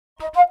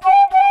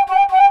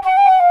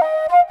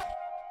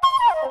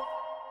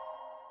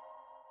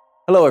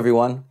Hello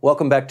everyone,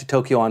 welcome back to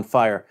Tokyo on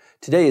Fire.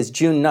 Today is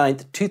June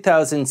 9th,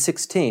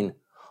 2016.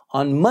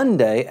 On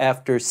Monday,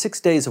 after 6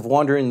 days of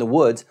wandering the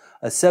woods,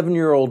 a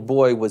 7-year-old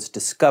boy was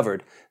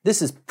discovered.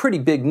 This is pretty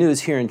big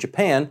news here in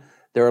Japan.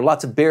 There are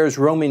lots of bears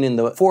roaming in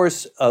the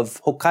forests of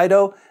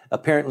Hokkaido.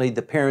 Apparently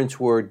the parents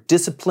were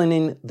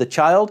disciplining the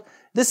child.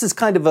 This is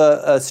kind of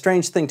a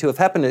strange thing to have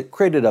happened. It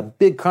created a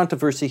big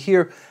controversy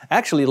here.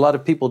 Actually, a lot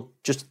of people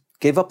just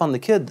gave up on the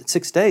kid.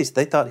 6 days.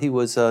 They thought he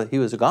was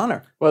a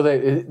goner. Well,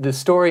 the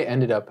story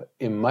ended up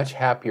a much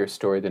happier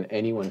story than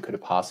anyone could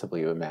have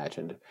possibly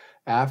imagined.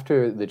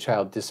 After the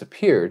child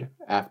disappeared,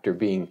 after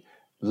being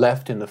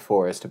left in the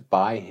forest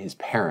by his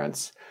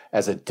parents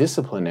as a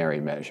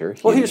disciplinary measure.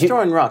 Well, he was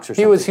throwing rocks or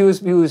something.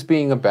 He was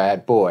being a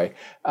bad boy,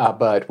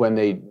 but when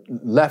they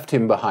left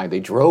him behind,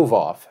 they drove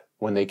off.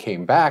 When they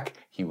came back,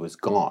 he was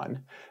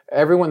gone.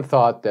 Everyone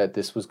thought that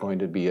this was going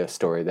to be a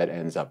story that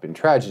ends up in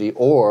tragedy,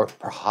 or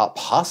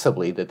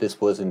possibly that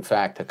this was in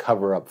fact a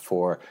cover-up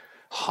for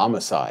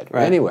homicide.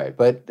 Right. Anyway,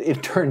 but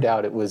it turned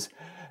out it was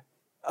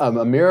a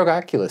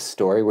miraculous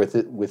story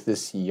with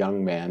this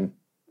young man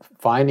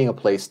finding a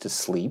place to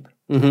sleep,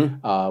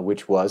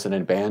 which was an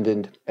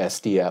abandoned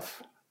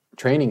SDF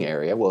training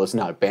area. Well, it's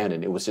not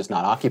abandoned. It was just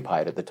not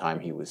occupied at the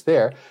time he was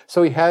there.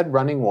 So he had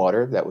running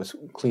water that was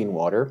clean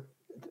water,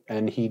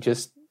 and he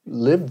just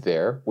lived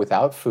there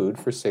without food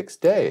for 6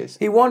 days.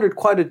 He wandered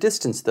quite a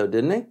distance, though,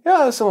 didn't he?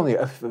 Yeah,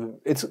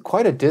 it's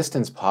quite a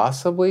distance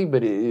possibly,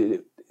 but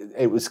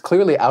it was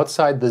clearly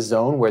outside the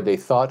zone where they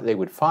thought they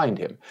would find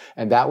him,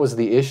 and that was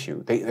the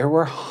issue. There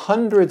were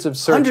hundreds of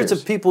searchers. Hundreds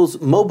of people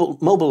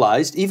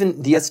mobilized.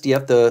 Even the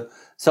SDF, the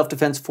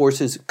Self-Defense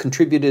Forces,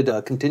 contributed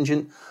a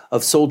contingent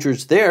of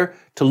soldiers there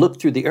to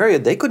look through the area.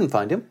 They couldn't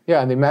find him.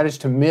 Yeah, and they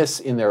managed to miss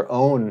in their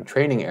own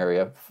training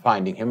area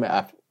finding him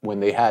when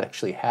they had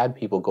actually had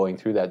people going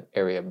through that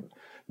area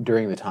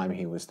during the time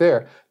he was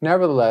there.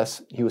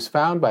 Nevertheless, he was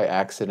found by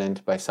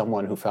accident by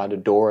someone who found a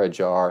door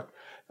ajar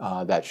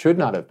that should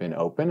not have been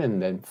open,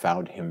 and then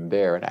found him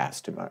there and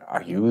asked him,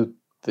 "Are you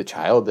the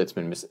child that's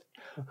been missing?"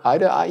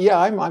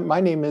 My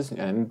name is,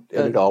 and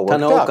it all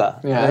worked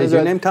out. Yeah, is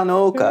your name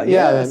Tanaoka?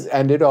 Yeah, Yes.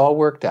 and it all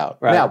worked out.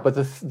 Right. Now, but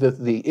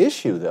the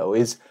issue though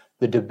is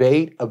the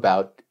debate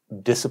about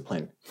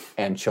discipline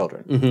and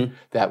children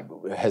that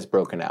has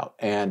broken out,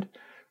 and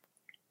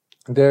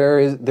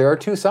there are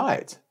two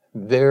sides.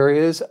 There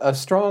is a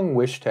strong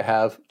wish to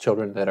have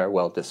children that are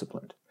well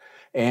disciplined,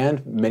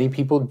 and many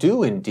people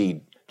do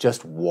indeed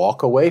just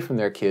walk away from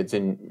their kids,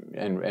 and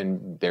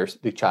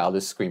the child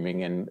is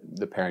screaming, and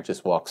the parent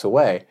just walks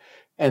away,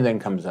 and then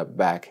comes up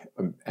back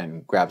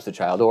and grabs the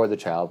child, or the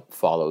child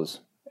follows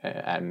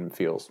and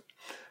feels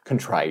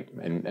contrite,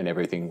 and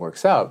everything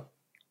works out.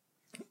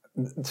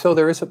 So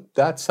there is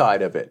that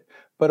side of it,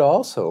 but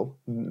also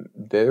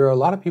there are a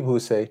lot of people who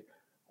say,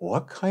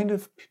 what kind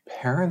of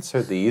parents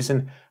are these,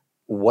 and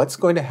what's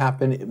going to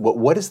happen?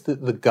 What is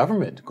the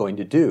government going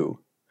to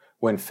do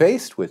when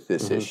faced with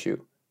this issue?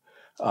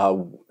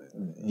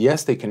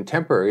 Yes, they can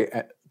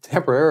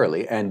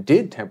temporarily and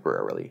did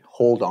temporarily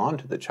hold on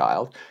to the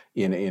child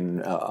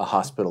in a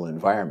hospital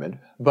environment,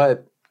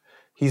 but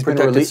he's been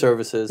released.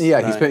 Services. Yeah,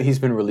 right. he's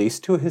been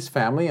released to his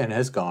family and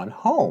has gone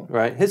home.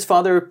 Right. His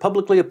father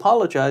publicly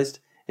apologized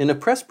in a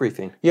press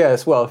briefing.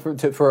 Yes, well,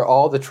 for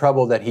all the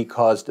trouble that he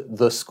caused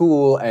the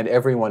school and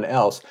everyone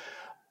else,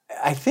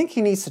 I think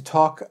he needs to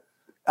talk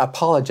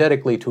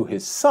apologetically to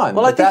his son.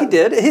 Well, I think he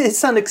did. His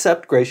son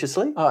accepted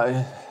graciously.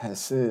 I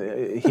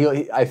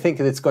think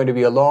it's going to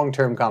be a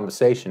long-term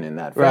conversation in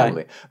that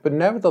family. Right. But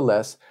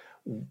nevertheless,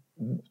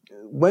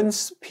 when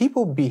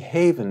people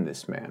behave in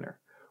this manner,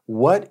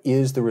 what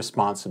is the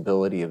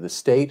responsibility of the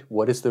state?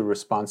 What is the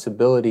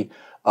responsibility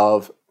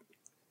of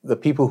the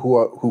people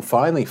who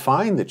finally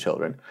find the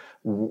children?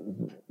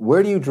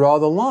 Where do you draw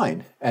the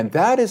line? And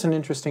that is an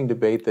interesting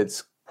debate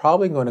that's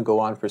probably going to go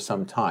on for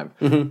some time.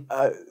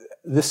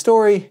 The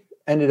story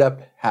ended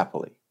up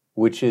happily,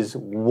 which is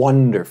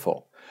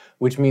wonderful,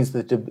 which means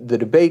that the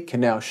debate can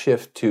now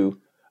shift to,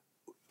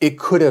 it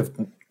could have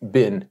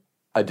been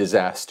a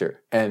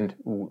disaster, and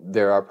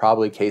there are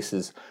probably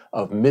cases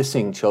of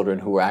missing children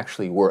who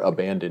actually were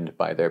abandoned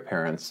by their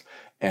parents,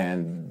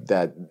 and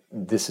that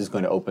this is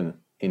going to open,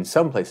 in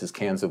some places,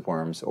 cans of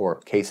worms, or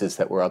cases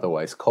that were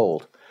otherwise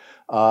cold.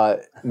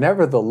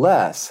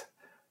 Nevertheless,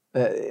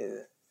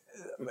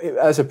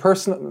 as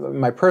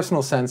my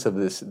personal sense of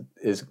this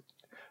is,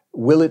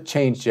 will it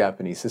change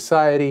Japanese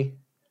society?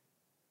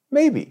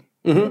 Maybe.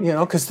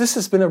 Because this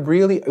has been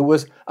it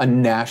was a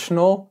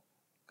national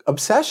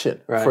obsession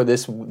for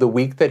the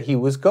week that he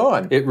was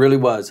gone. It really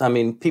was. I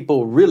mean,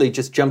 people really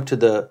just jumped to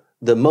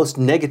the most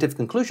negative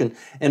conclusion,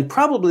 and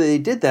probably they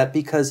did that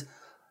because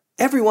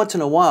every once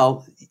in a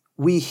while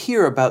we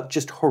hear about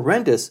just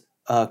horrendous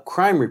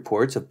crime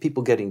reports of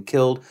people getting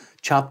killed,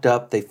 chopped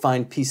up. They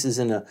find pieces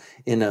in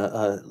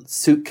a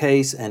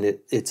suitcase, and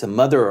it's a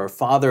mother or a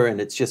father, and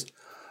it's just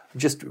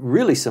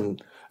really some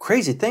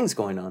crazy things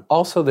going on.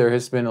 Also, there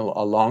has been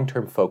a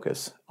long-term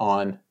focus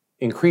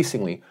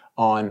increasingly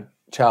on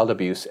child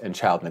abuse and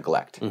child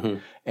neglect.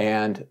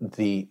 And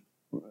the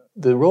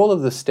role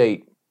of the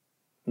state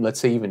let's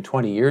say even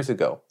 20 years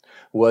ago,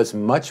 was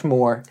much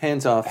more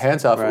hands off.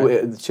 Hands off.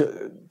 Right.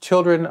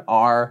 Children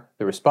are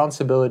the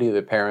responsibility of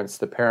the parents.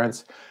 The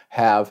parents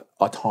have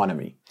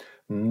autonomy.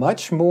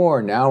 Much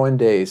more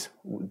nowadays,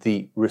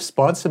 the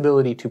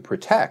responsibility to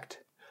protect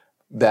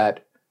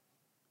that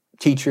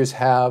teachers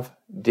have,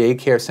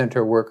 daycare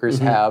center workers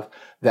have,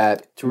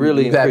 that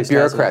really that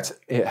bureaucrats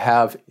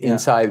have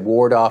inside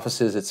ward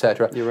offices,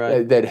 etc. You're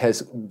right. That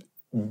has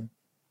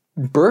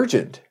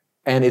burgeoned,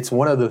 and it's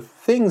one of the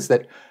things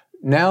that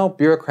now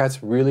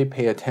bureaucrats really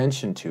pay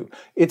attention to.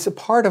 It's a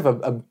part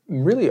of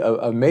really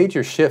a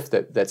major shift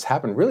that's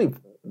happened, really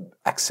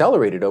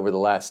accelerated over the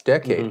last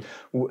decade.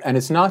 And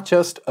it's not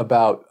just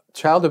about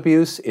child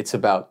abuse, it's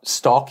about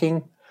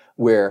stalking,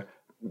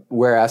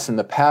 whereas in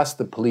the past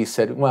the police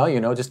said,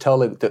 well, just tell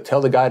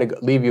the guy to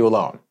leave you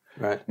alone.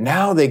 Right.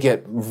 Now they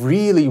get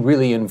really,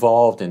 really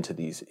involved into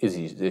these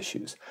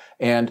issues.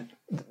 And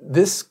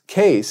this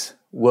case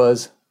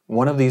was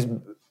one of these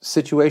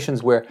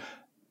situations where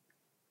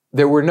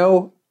there were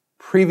no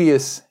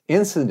previous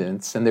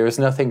incidents and there was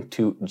nothing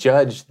to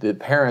judge the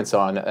parents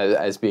on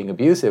as being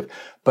abusive,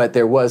 but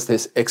there was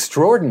this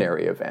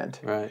extraordinary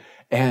event. Right.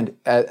 And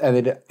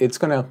it's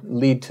going to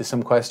lead to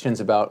some questions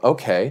about,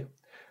 okay,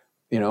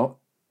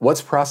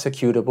 what's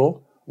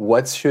prosecutable,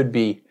 what should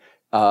be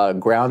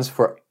grounds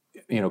for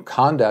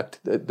conduct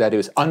that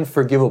is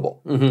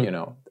unforgivable,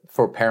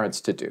 for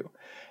parents to do.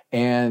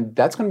 And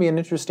that's going to be an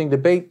interesting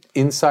debate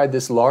inside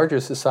this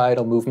larger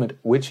societal movement,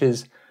 which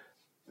is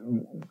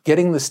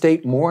getting the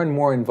state more and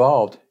more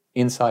involved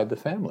inside the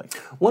family.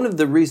 One of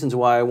the reasons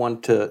why I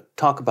want to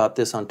talk about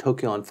this on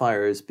Tokyo on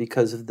Fire is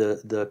because of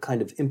the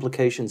kind of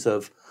implications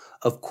of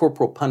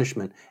corporal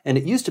punishment. And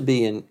it used to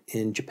be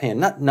in Japan,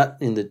 not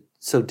in the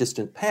so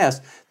distant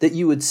past, that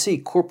you would see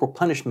corporal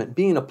punishment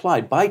being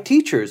applied by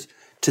teachers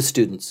to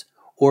students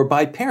or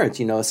by parents,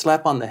 a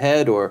slap on the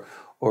head or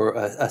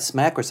a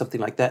smack or something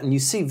like that. And you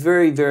see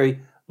very, very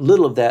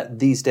little of that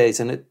these days.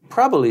 And it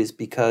probably is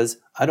because,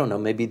 I don't know,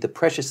 maybe the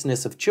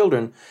preciousness of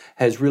children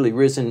has really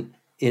risen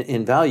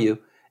in value.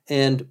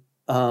 And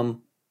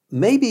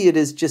maybe it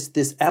is just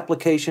this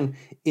application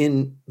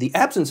in the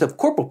absence of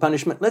corporal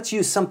punishment. Let's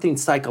use something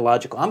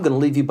psychological. I'm going to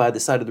leave you by the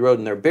side of the road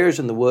and there are bears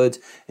in the woods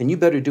and you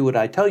better do what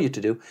I tell you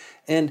to do.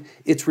 And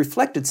it's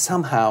reflected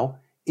somehow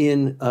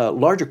in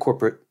larger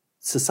corporate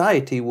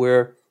society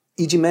where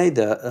ijime,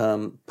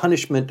 the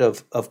punishment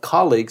of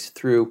colleagues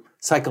through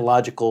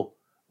psychological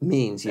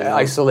means.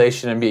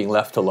 Isolation and being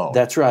left alone.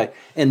 That's right.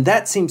 And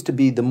that seems to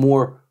be the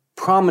more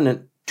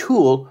prominent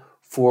tool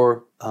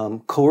for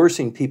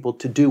coercing people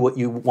to do what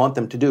you want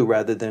them to do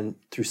rather than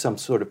through some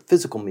sort of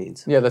physical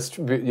means. Yeah,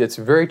 it's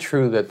very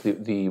true that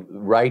the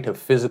right of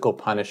physical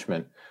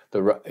punishment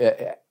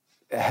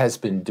has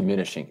been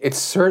diminishing. It's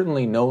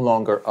certainly no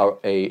longer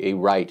a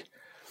right,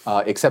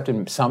 except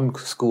in some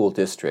school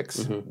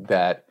districts,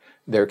 that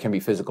there can be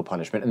physical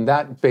punishment. And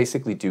that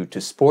basically due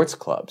to sports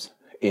clubs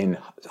in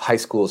high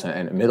schools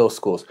and middle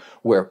schools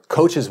where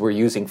coaches were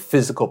using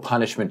physical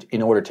punishment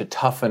in order to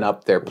toughen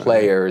up their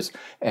players,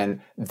 and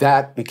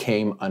that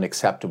became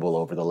unacceptable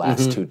over the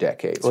last 2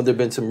 decades. Well, there have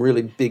been some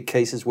really big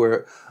cases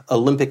where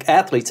Olympic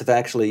athletes have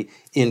actually,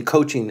 in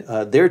coaching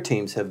their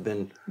teams, have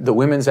been... The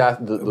women's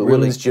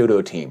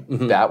judo team,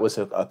 that was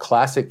a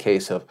classic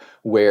case of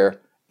where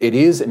it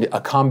is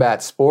a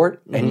combat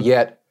sport, and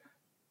yet,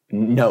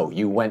 no,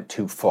 you went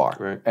too far.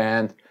 Right.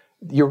 And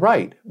you're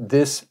right,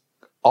 this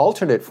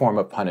alternate form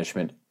of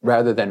punishment,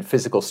 rather than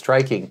physical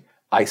striking,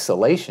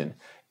 isolation,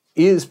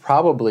 is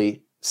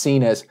probably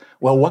seen as,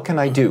 well, what can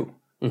I do?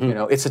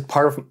 It's a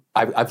part of,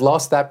 I've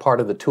lost that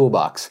part of the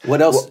toolbox.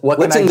 What else?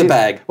 What's in the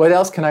bag? What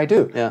else can I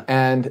do? Yeah.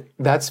 And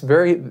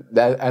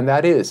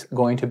that is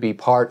going to be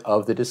part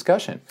of the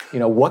discussion.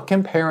 What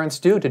can parents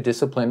do to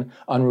discipline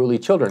unruly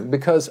children?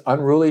 Because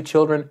unruly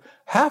children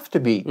have to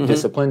be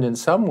disciplined in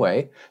some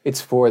way. It's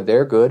for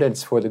their good and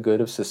it's for the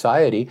good of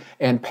society.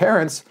 And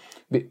parents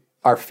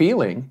are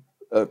feeling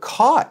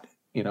caught,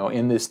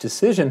 in this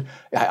decision.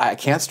 I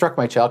can't strike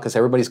my child because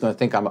everybody's going to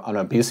think I'm an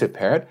abusive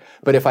parent.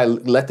 But if I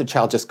let the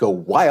child just go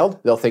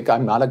wild, they'll think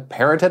I'm not a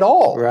parent at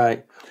all.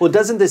 Right. Well,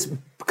 doesn't this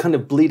kind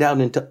of bleed out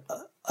into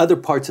other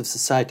parts of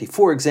society?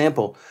 For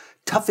example,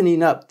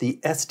 toughening up the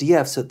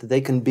SDF so that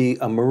they can be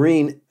a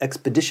Marine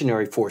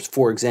Expeditionary Force,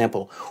 for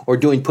example, or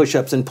doing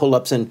push-ups and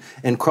pull-ups and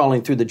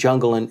crawling through the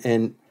jungle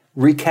and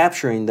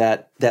recapturing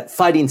that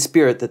fighting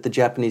spirit that the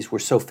Japanese were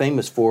so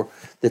famous for,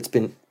 that's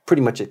been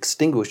pretty much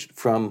extinguished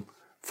from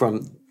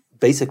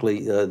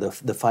basically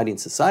the fighting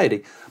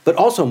society. But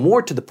also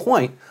more to the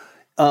point,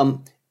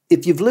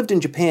 if you've lived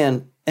in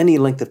Japan any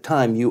length of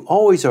time, you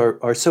always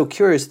are so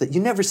curious that you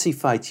never see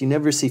fights, you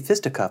never see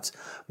fisticuffs,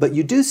 but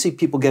you do see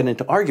people get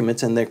into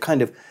arguments and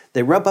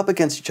they rub up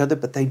against each other,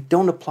 but they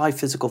don't apply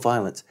physical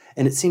violence.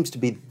 And it seems to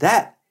be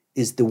that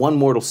is the one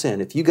mortal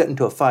sin. If you get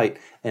into a fight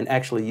and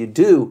actually you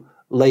do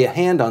lay a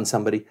hand on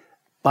somebody,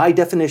 by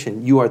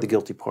definition, you are the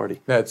guilty party.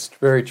 That's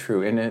very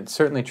true, and it's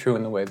certainly true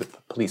in the way the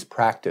police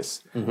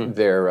practice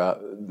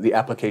the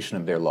application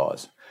of their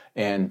laws.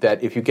 And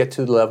that if you get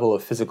to the level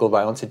of physical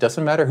violence, it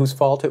doesn't matter whose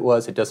fault it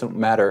was, it doesn't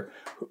matter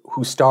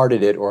who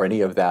started it or any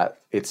of that.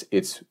 It's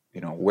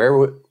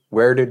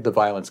where did the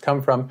violence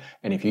come from?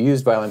 And if you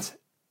use violence,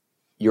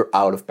 you're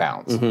out of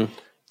bounds.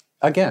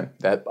 Again,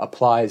 that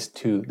applies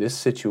to this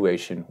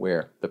situation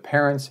where the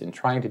parents, in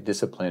trying to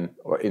discipline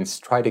or in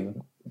try to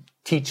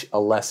teach a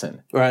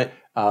lesson,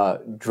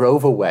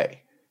 drove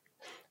away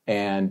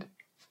and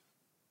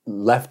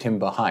left him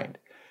behind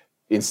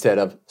instead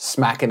of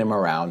smacking him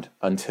around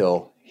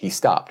until he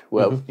stopped.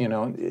 Well,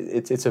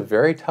 it's a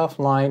very tough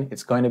line.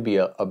 It's going to be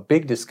a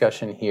big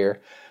discussion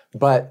here,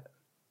 but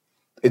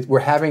we're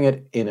having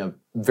it in a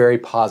very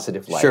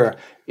positive light. Sure.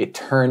 It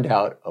turned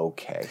out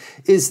okay.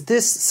 Is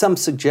this some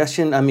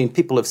suggestion? I mean,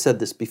 people have said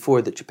this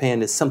before, that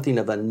Japan is something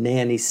of a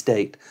nanny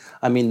state.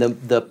 I mean,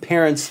 the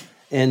parents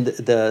and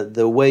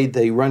the way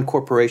they run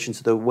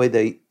corporations, the way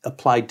they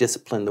apply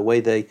discipline, the way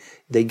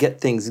they get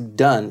things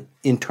done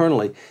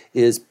internally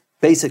is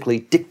basically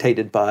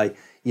dictated by,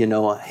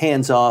 a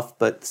hands-off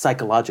but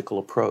psychological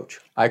approach.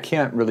 I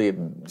can't really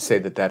say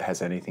that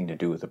has anything to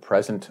do with the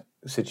present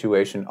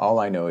situation. All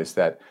I know is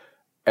that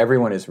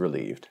everyone is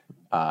relieved.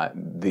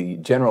 The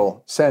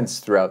general sense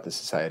throughout the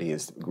society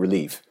is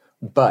relief,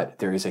 but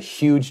there is a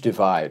huge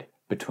divide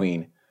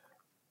between,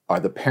 are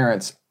the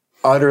parents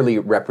utterly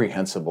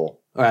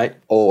reprehensible,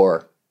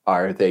 or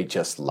are they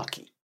just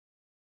lucky?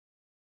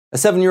 A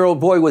 7-year-old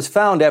boy was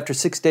found after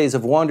 6 days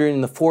of wandering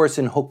in the forest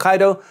in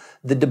Hokkaido.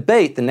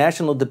 The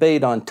national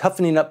debate on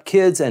toughening up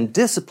kids and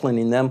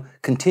disciplining them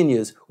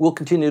continues. We'll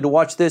continue to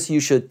watch this. You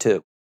should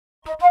too.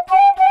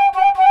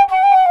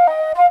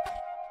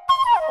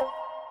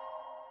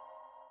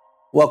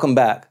 Welcome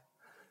back.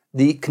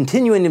 The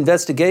continuing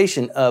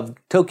investigation of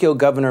Tokyo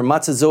Governor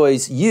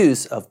Matsuzoi's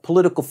use of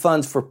political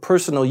funds for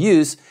personal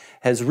use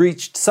has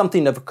reached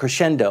something of a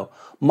crescendo.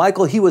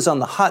 Michael, he was on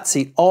the hot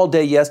seat all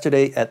day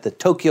yesterday at the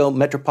Tokyo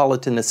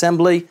Metropolitan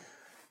Assembly.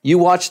 You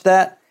watched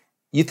that?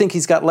 You think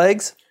he's got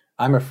legs?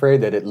 I'm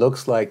afraid that it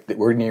looks like that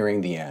we're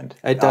nearing the end.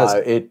 It does.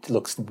 It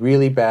looks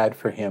really bad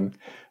for him.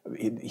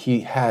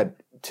 He had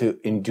to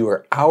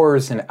endure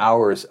hours and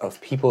hours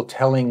of people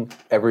telling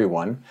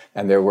everyone,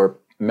 and there were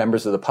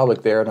members of the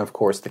public there, and of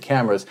course the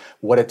cameras,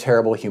 what a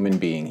terrible human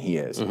being he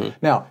is.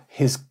 Now,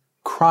 his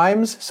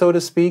crimes, so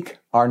to speak,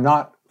 are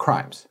not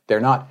crimes.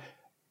 They're not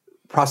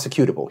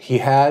prosecutable. He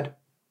had,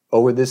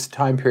 over this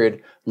time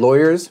period,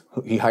 lawyers.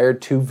 He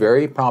hired 2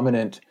 very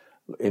prominent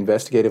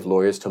investigative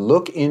lawyers to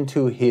look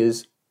into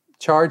his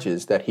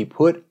charges that he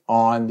put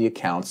on the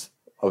accounts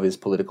of his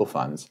political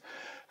funds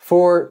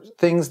for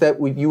things that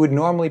you would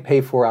normally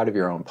pay for out of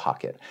your own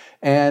pocket.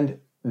 And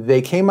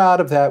they came out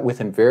of that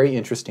with a very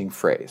interesting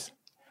phrase.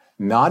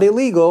 Not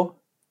illegal,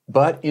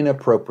 but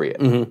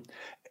inappropriate.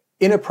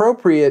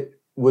 Inappropriate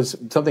was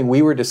something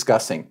we were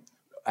discussing,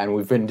 and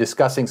we've been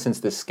discussing since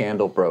this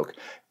scandal broke.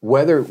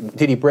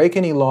 Did he break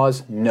any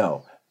laws?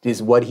 No.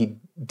 Is what he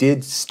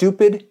did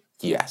stupid?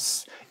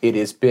 Yes. It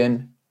has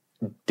been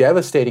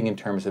devastating in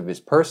terms of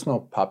his personal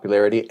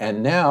popularity,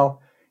 and now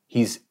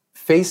he's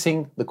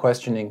facing the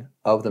questioning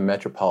of the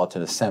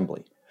Metropolitan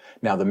Assembly.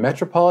 Now, the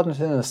Metropolitan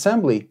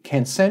Assembly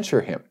can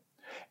censure him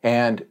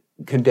and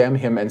condemn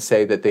him and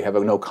say that they have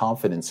no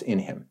confidence in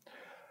him.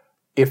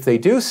 If they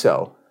do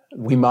so,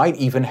 we might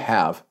even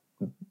have,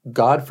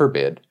 God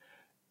forbid,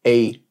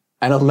 an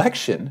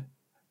election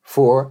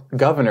for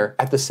governor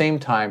at the same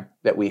time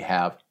that we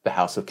have the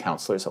House of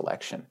Councilors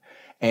election.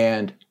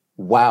 And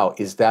wow,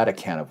 is that a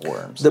can of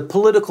worms? The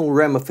political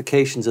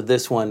ramifications of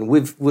this one,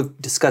 we've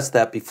discussed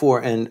that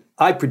before, and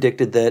I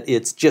predicted that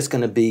it's just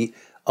going to be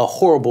a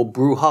horrible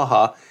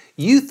brouhaha.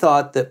 You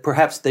thought that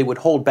perhaps they would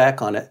hold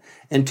back on it,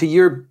 and to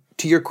your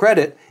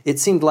credit, it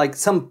seemed like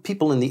some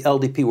people in the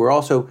LDP were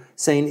also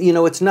saying,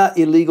 it's not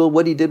illegal.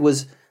 What he did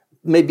was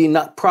maybe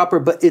not proper,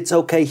 but it's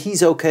okay.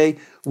 He's okay.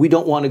 We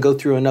don't want to go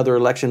through another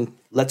election.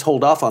 Let's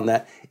hold off on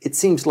that. It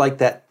seems like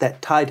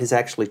that tide has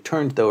actually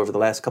turned, though, over the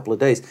last couple of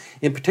days.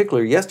 In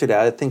particular,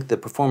 yesterday, I think the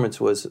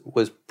performance was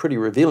pretty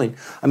revealing.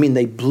 I mean,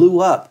 they blew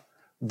up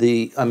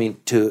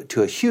to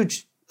a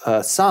huge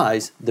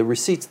size, the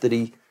receipts that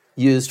he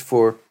used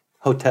for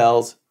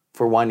hotels,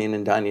 for wining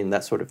and dining,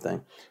 that sort of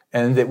thing.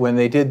 And that when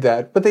they did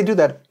that, but they do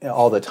that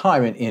all the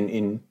time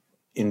in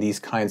these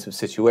kinds of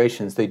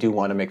situations, they do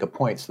want to make a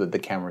point so that the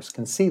cameras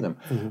can see them.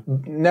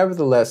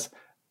 Nevertheless,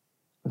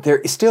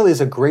 there still is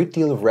a great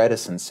deal of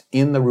reticence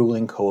in the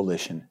ruling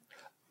coalition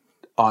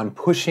on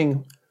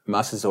pushing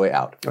Matsuzoe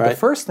out. Right. The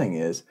first thing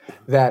is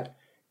that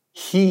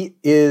he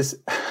is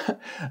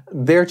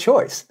their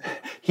choice.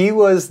 He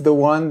was the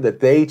one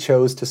that they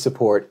chose to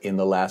support in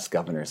the last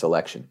governor's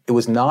election. It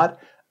was not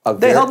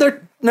they held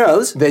their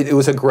nose. It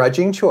was a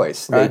grudging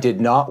choice. Right. They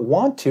did not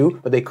want to,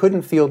 but they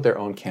couldn't field their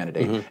own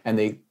candidate. And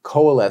they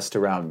coalesced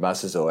around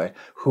Matsuzoe,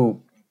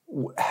 who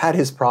had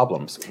his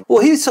problems.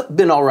 Well, he's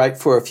been all right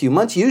for a few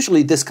months.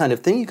 Usually this kind of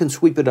thing, you can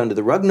sweep it under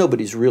the rug.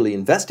 Nobody's really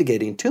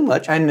investigating too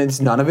much.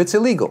 And none of it's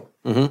illegal.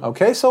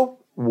 Okay, so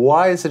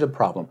why is it a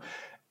problem?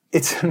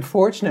 It's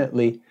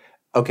unfortunately,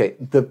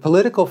 the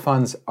political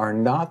funds are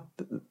not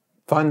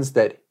funds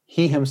that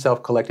he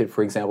himself collected,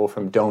 for example,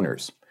 from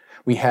donors.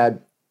 We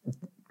had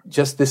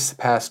just this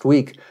past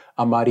week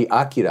Amari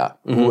Akira,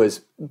 who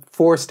was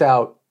forced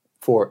out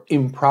for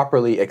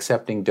improperly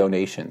accepting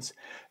donations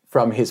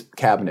from his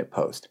cabinet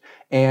post.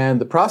 And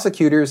the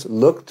prosecutors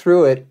looked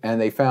through it and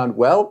they found,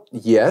 well,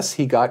 yes,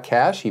 he got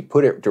cash. He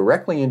put it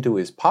directly into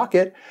his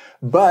pocket,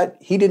 but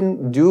he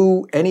didn't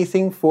do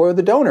anything for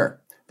the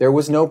donor. There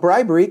was no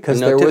bribery because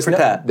there was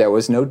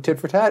no tit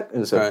for tat. It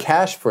was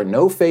cash for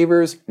no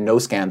favors, no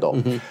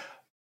scandal.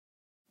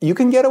 You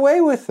can get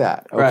away with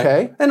that,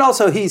 okay? Right. And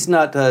also, he's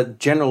not a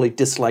generally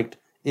disliked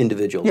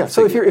individual. Yeah.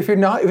 So if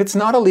it's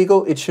not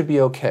illegal, it should be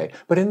okay.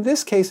 But in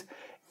this case,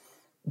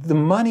 the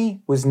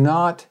money was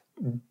not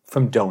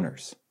from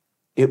donors.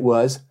 It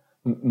was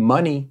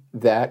money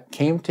that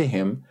came to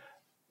him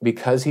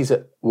because he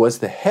was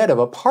the head of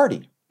a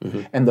party.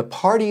 And the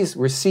parties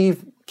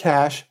receive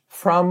cash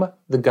from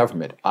the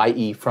government,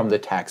 i.e. from the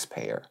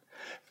taxpayer,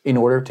 in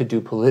order to do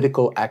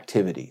political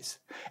activities.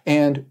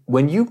 And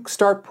when you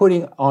start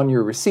putting on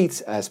your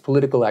receipts as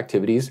political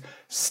activities,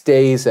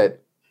 stays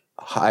at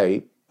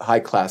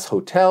high-class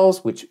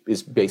hotels, which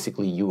is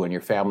basically you and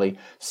your family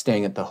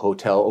staying at the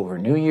hotel over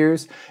New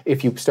Year's,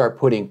 if you start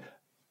putting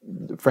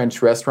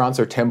French restaurants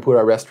or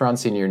tempura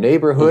restaurants in your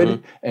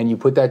neighborhood, and you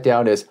put that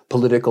down as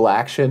political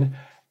action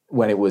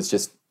when it was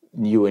just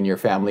you and your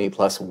family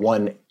plus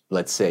one,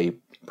 let's say,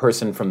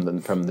 person from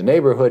the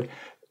neighborhood,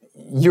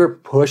 you're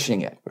pushing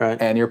it. Right.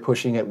 And you're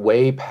pushing it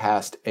way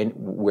past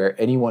where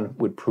anyone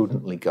would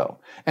prudently go.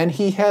 And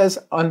he has,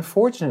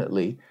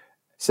 unfortunately,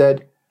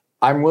 said,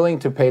 I'm willing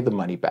to pay the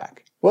money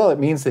back. Well, it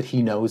means that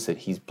he knows that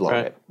he's blown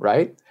it,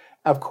 right?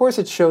 Of course,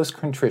 it shows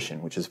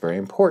contrition, which is very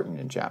important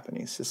in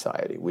Japanese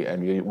society. We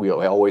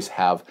always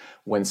have,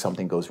 when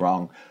something goes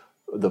wrong,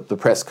 the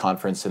press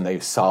conference, and they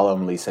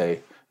solemnly say,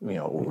 we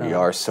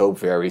are so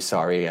very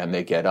sorry, and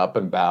they get up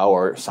and bow,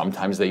 or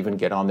sometimes they even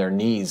get on their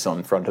knees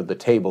in front of the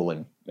table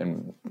and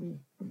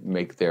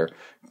make their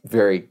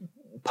very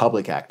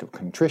public act of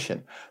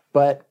contrition.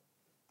 But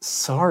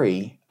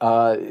sorry,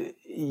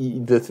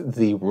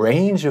 the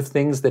range of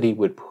things that he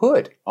would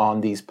put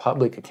on these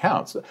public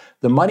accounts,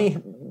 the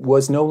money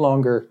was no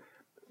longer,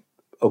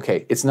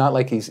 okay, it's not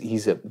like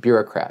he's a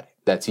bureaucrat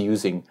that's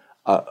using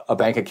a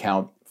bank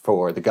account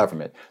for the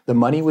government. The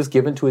money was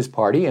given to his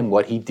party, and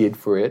what he did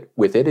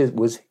with it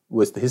was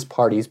his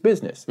party's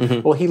business.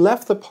 Well, he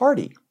left the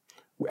party,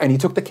 and he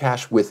took the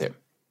cash with him,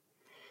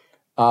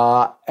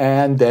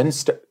 and then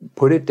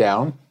put it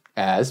down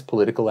as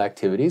political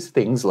activities,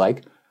 things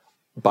like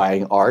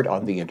buying art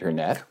on the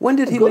internet. When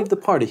did he leave the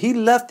party? He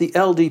left the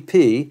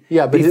LDP.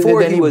 Yeah, but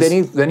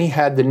then he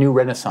had the New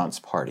Renaissance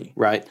Party,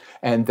 right?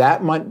 And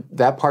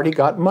that party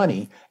got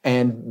money,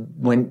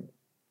 and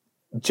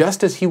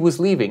just as he was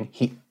leaving,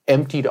 he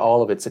emptied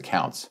all of its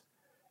accounts,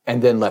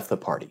 and then left the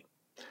party.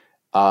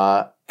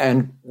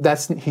 And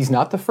he's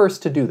not the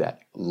first to do that.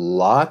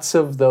 Lots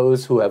of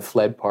those who have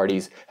fled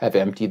parties have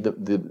emptied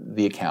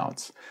the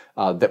accounts.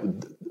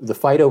 The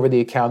fight over the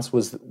accounts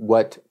was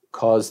what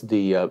caused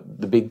the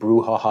big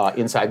brouhaha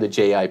inside the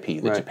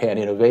JIP, the Japan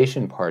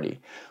Innovation Party,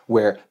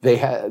 where they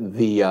had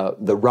the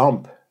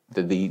RUMP,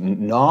 the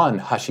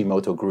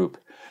non-Hashimoto group,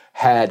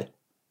 had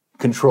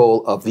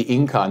control of the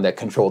Incan that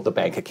controlled the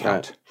bank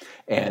account.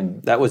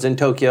 And that was in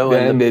Tokyo,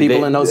 and the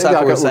people in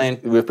Osaka were saying...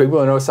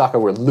 People in Osaka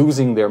were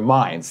losing their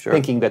minds,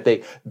 thinking that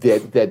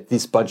that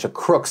this bunch of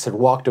crooks had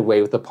walked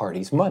away with the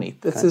party's money.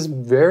 This is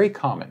very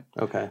common.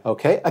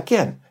 Okay?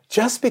 Again,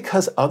 just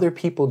because other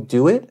people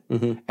do it,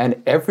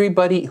 and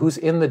everybody who's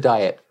in the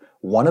Diet,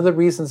 one of the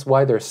reasons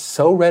why they're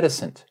so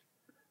reticent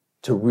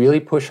to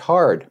really push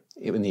hard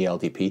in the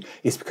LDP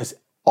is because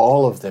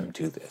all of them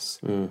do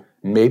this.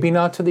 Maybe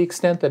not to the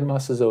extent that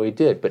Masazoi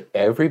did, but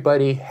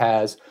everybody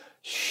has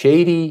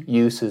shady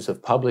uses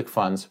of public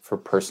funds for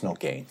personal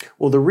gain.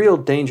 Well, the real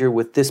danger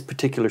with this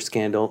particular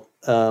scandal,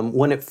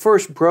 when it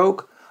first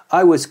broke,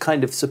 I was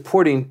kind of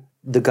supporting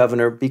the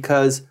governor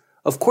because,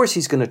 of course,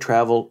 he's going to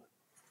travel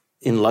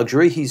in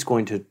luxury. He's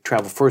going to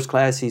travel first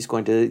class. He's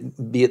going to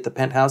be at the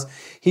penthouse.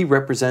 He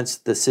represents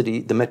the city,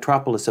 the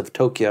metropolis of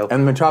Tokyo.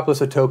 And the metropolis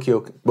of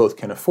Tokyo both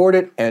can afford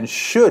it and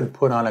should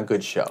put on a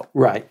good show.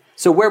 Right.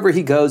 So wherever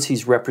he goes,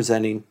 he's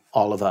representing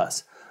all of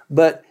us.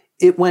 But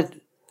it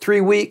went 3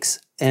 weeks,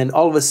 and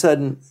all of a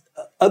sudden,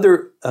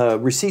 other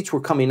receipts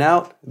were coming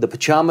out. The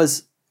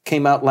pajamas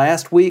came out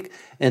last week.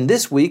 And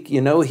this week,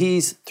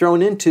 he's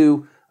thrown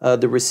into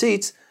the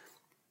receipts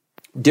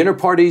dinner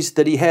parties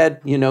that he had,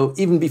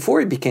 even before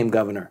he became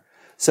governor.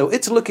 So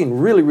it's looking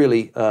really,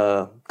 really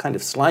kind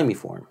of slimy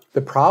for him. The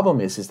problem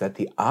is that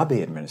the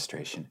Abe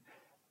administration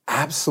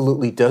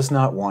absolutely does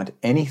not want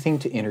anything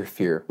to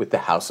interfere with the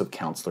House of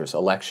Councilors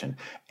election.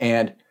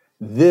 And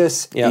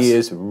this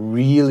is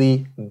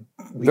really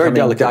very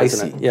delicate, dicey.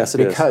 isn't it? Yes,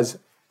 it is. Because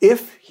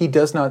if he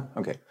does not,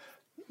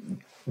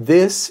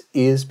 this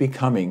is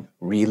becoming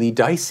really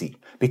dicey.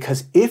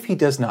 Because if he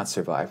does not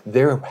survive,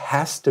 there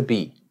has to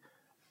be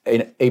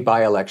a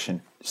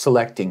by-election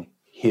selecting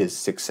his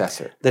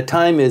successor. The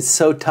time is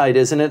so tight,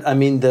 isn't it? I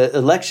mean, the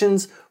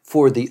elections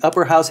for the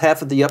upper house,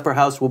 half of the upper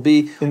house, will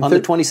be on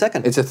the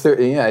 22nd.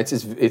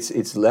 It's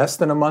it's less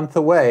than a month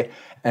away,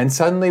 And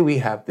suddenly we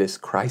have this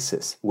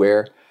crisis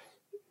where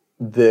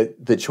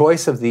the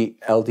choice of the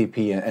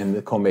LDP and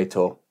the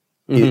Komeito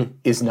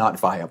is not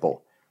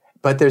viable.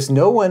 But there's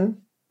no one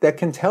that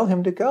can tell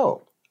him to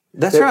go.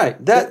 That's right.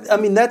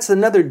 That's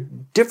another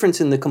difference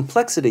in the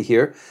complexity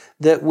here,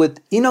 that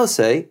with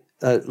Inose,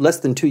 less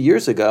than 2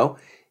 years ago,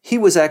 he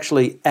was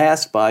actually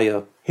asked by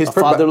a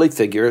fatherly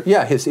figure.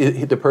 Yeah,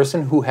 the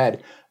person who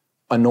had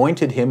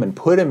anointed him and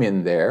put him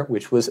in there,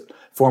 which was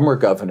former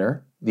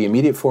governor, the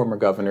immediate former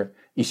governor,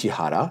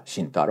 Ishihara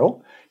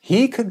Shintaro.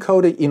 He could go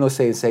to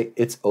Inose and say,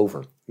 it's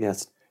over.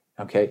 Yes.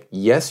 Okay.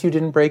 Yes, you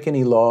didn't break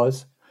any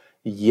laws.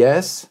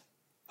 Yes,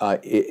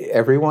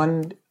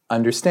 everyone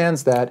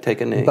understands that.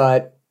 Take a knee.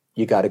 But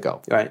you got to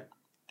go. Right.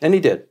 And he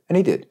did.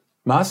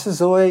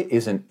 Masazoi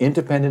is an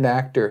independent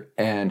actor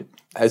and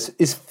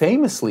is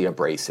famously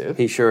abrasive.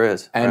 He sure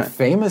is. And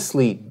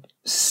famously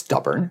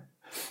stubborn.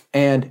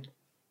 And,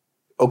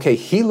 okay,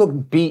 he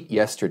looked beat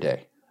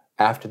yesterday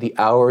after the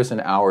hours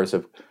and hours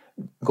of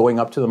going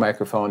up to the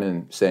microphone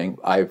and saying,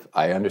 I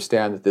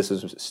understand that this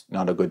is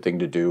not a good thing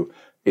to do.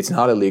 It's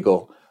not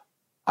illegal.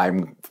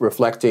 I'm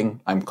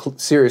reflecting. I'm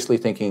seriously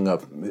thinking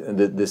of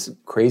this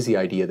crazy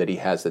idea that he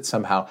has that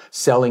somehow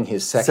selling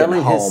his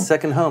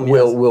second home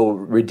will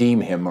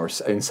redeem him or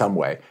in some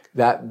way.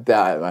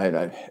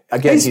 Again,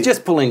 he's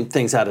just pulling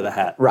things out of the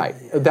hat. Right.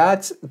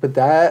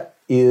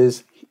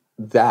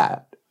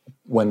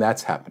 When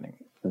that's happening,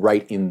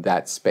 right in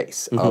that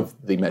space of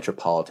the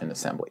Metropolitan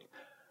Assembly.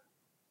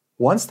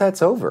 Once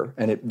that's over,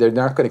 and they're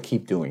not going to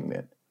keep doing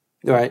it.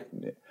 Right.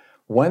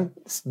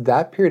 Once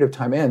that period of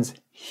time ends,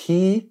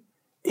 he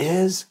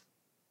is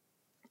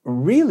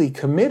really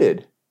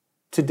committed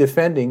to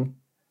defending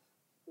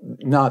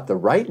not the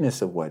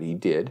rightness of what he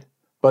did,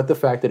 but the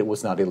fact that it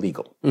was not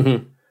illegal.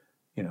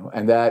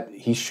 And that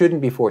he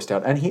shouldn't be forced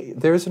out. And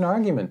there's an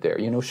argument there.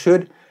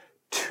 Should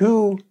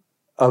two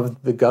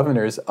of the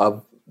governors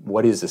of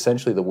what is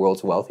essentially the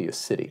world's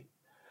wealthiest city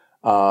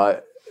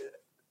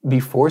be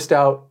forced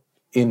out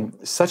in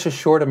such a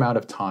short amount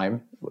of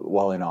time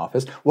while in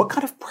office? What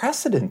kind of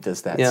precedent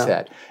does that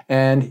set?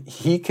 And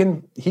he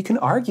can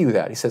argue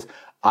that. He says,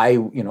 I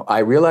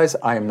realize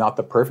I am not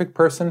the perfect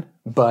person,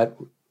 but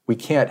we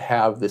can't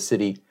have the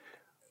city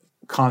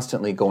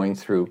constantly going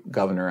through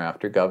governor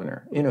after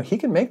governor. He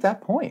can make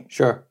that point.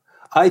 Sure.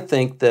 I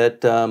think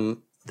that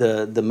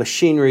the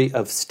machinery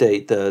of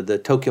state,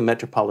 the Tokyo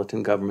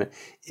metropolitan government,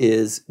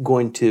 is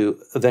going to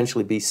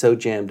eventually be so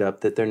jammed up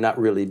that they're not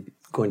really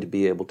going to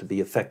be able to be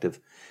effective,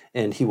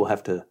 and he will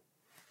have to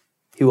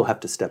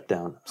step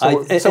down.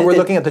 So we're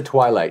looking at the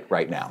twilight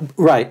right now.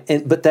 Right,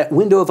 but that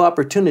window of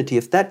opportunity,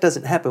 if that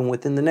doesn't happen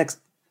within the next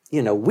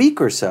week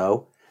or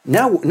so,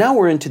 now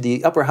we're into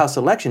the upper house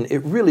election. It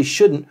really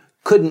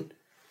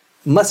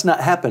must not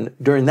happen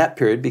during that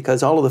period,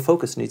 because all of the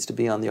focus needs to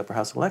be on the upper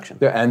house election.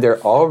 And they're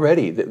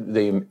already,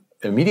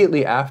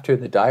 immediately after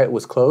the Diet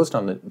was closed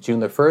on June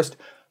the 1st,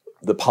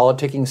 the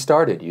politicking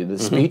started. The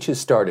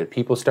speeches started.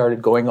 People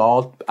started going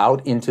all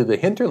out into the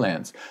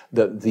hinterlands.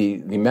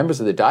 The members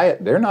of the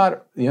Diet, they're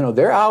not,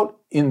 they're out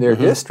in their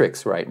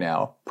districts right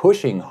now,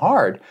 pushing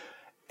hard.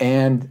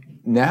 And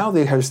now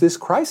there's this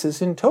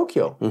crisis in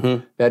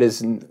Tokyo that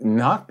is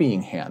not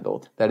being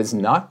handled, that is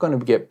not going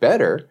to get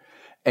better,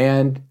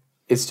 and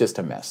it's just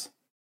a mess.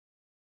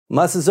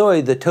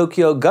 Masazoi, the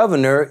Tokyo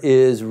governor,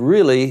 is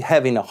really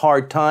having a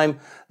hard time.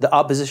 The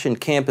opposition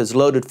camp is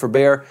loaded for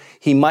bear.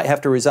 He might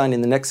have to resign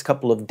in the next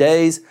couple of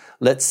days.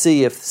 Let's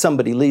see if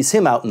somebody leaves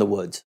him out in the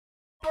woods.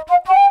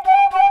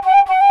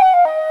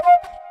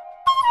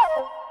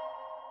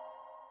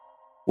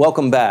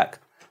 Welcome back.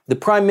 The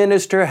Prime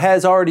Minister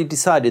has already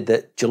decided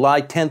that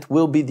July 10th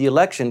will be the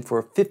election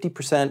for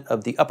 50%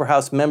 of the upper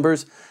house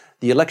members.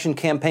 The election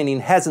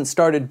campaigning hasn't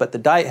started, but the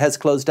Diet has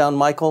closed down,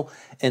 Michael,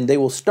 and they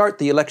will start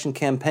the election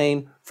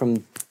campaign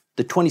from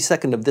the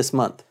 22nd of this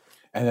month.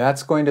 And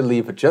that's going to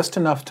leave just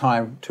enough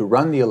time to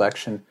run the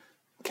election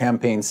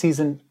campaign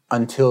season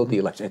until the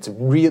election.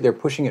 They're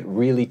pushing it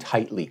really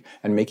tightly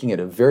and making it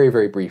a very,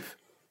 very brief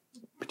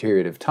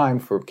period of time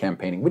for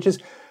campaigning, which is,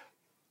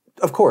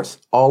 of course,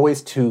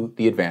 always to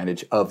the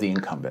advantage of the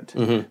incumbent.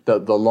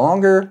 The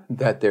longer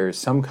that there's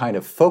some kind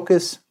of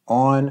focus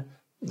on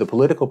the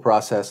political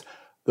process,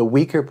 the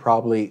weaker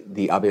probably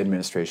the Abe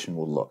administration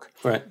will look.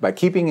 Right. By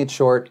keeping it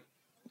short,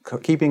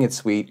 keeping it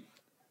sweet,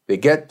 they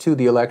get to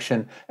the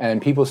election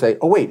and people say,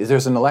 oh, wait,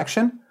 there's an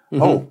election?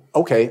 Oh,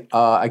 okay,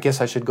 I guess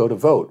I should go to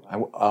vote.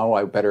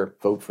 I better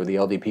vote for the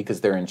LDP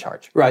because they're in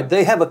charge. Right.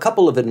 They have a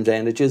couple of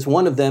advantages.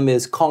 One of them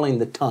is calling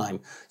the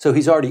time. So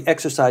he's already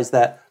exercised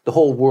that. The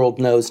whole world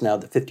knows now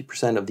that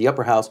 50% of the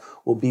upper house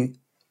will be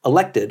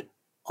elected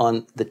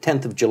on the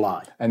 10th of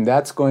July. And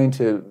that's going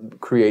to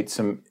create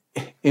some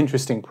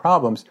interesting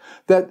problems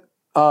that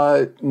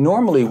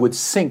normally would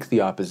sink the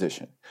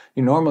opposition.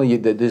 Normally,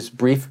 this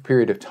brief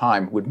period of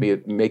time would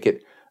make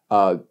it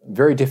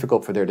very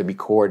difficult for there to be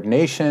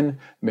coordination,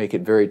 make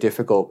it very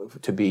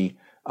difficult to be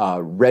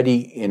ready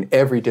in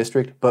every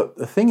district. But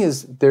the thing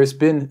is, there's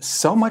been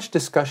so much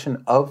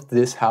discussion of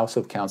this House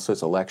of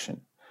Councilors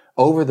election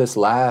over this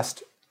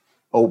last,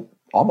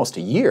 almost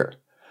a year.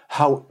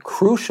 how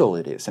crucial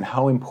it is and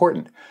how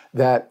important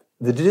that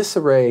the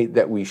disarray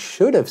that we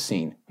should have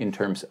seen in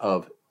terms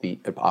of the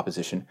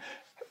opposition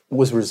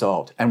was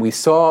resolved. And we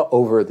saw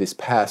over this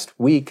past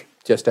week,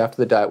 just after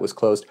the Diet was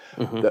closed,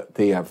 that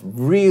they have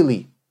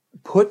really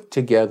put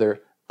together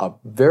a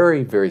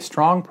very, very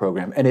strong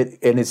program. And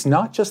it's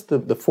not just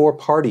the four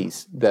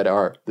parties that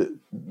are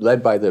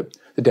led by the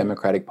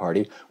Democratic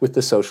Party, with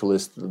the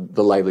Socialists,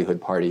 the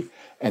Livelihood Party,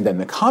 and then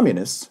the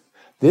Communists.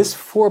 This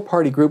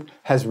four-party group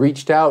has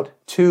reached out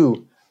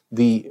to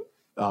the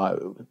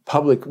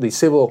the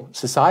civil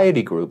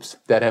society groups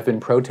that have been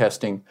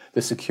protesting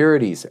the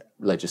securities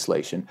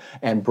legislation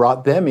and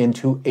brought them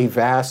into a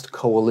vast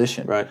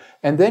coalition. Right.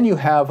 And then you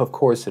have, of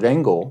course,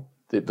 Rengo,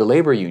 the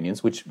labor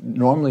unions, which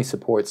normally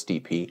supports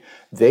DP.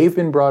 They've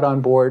been brought on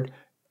board,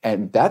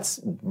 and that's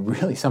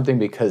really something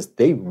because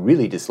they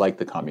really dislike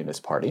the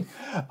Communist Party.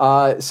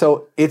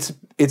 So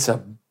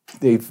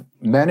they've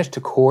managed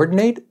to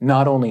coordinate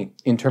not only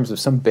in terms of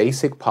some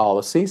basic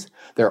policies.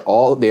 They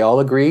all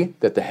agree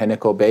that the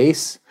Heneko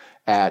base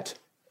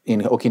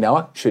in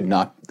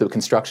Okinawa the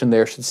construction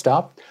there should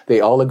stop. They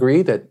all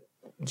agree that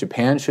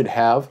Japan should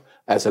have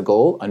as a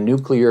goal a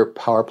nuclear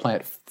power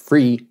plant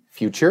free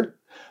future.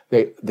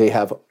 They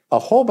have a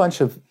whole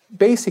bunch of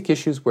basic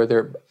issues where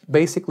they're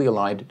basically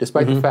aligned,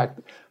 despite the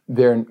fact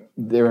they're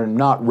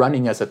not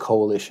running as a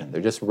coalition.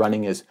 They're just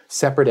running as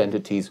separate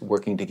entities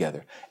working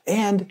together.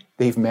 And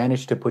they've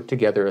managed to put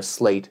together a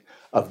slate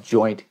of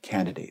joint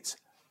candidates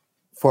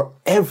for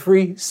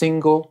every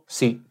single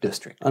seat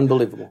district.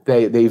 Unbelievable.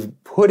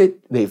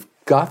 They've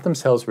got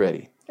themselves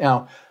ready.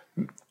 Now,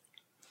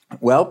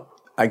 well,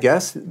 I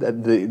guess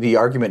the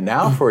argument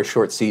now for a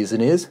short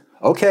season is,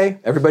 okay,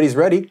 everybody's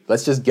ready.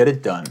 Let's just get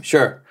it done.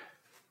 Sure.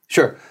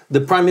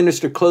 The Prime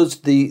Minister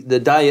closed the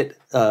Diet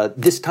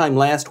this time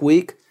last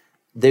week.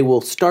 They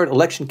will start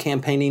election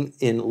campaigning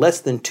in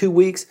less than 2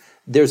 weeks.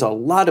 There's a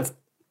lot of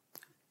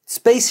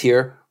space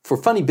here for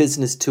funny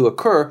business to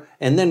occur,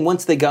 and then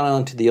once they got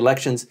on to the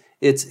elections,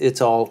 it's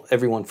all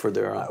everyone for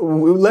their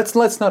own. Let's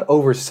not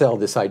oversell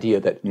this idea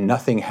that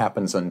nothing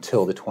happens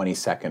until the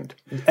 22nd.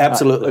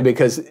 Absolutely.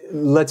 Because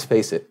let's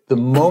face it, the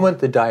moment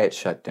the Diet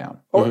shut down,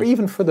 or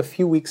even for the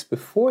few weeks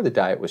before the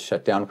Diet was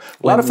shut down,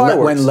 a lot of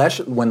fireworks.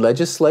 When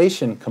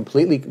legislation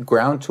completely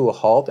ground to a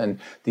halt and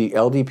the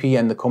LDP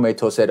and the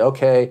Komeito said,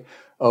 okay,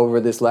 over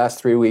this last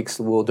 3 weeks,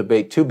 we'll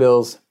debate 2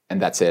 bills, and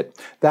that's it.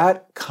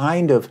 That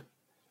kind of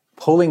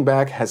pulling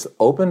back has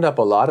opened up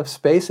a lot of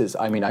spaces.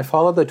 I mean, I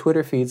follow the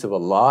Twitter feeds of a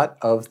lot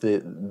of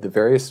the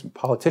various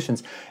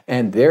politicians,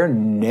 and they're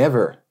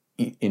never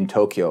in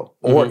Tokyo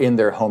or in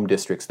their home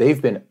districts.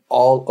 They've been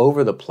all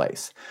over the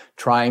place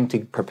trying to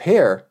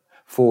prepare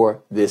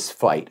for this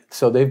fight.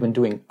 So they've been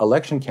doing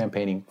election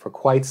campaigning for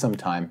quite some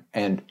time.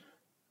 And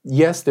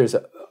yes, there's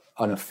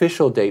an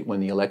official date when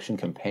the election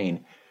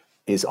campaign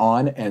is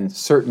on, and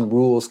certain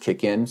rules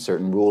kick in,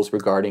 certain rules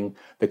regarding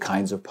the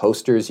kinds of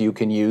posters you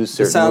can use,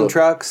 the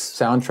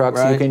soundtracks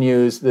right. You can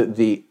use,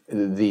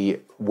 the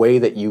way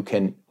that you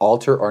can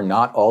alter or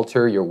not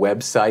alter your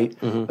website.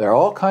 There are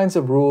all kinds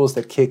of rules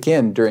that kick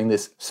in during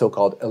this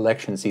so-called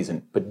election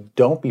season. But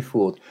don't be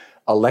fooled.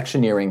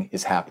 Electioneering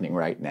is happening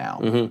right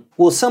now.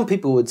 Well, some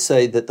people would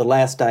say that the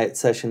last Diet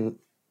session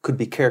could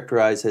be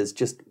characterized as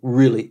just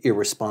really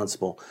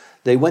irresponsible.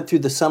 They went through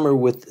the summer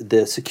with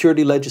the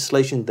security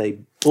legislation, they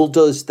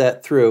bulldozed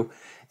that through,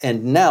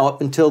 and now,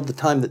 up until the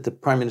time that the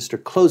Prime Minister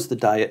closed the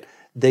Diet,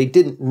 they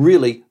didn't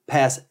really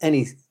pass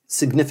any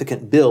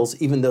significant bills,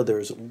 even though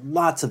there's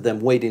lots of them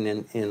waiting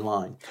in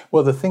line.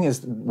 Well, the thing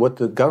is, what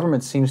the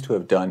government seems to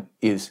have done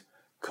is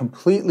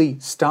completely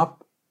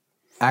stop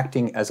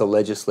acting as a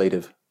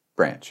legislative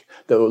branch.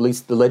 Though at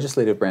least the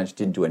legislative branch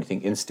didn't do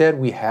anything. Instead,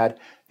 we had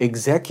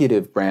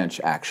executive branch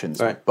actions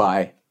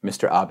by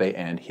Mr. Abe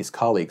and his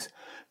colleagues,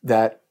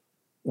 that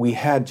we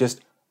had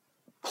just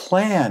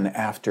plan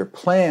after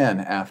plan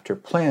after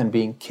plan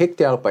being kicked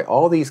out by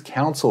all these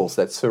councils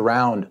that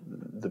surround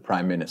the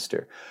Prime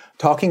Minister,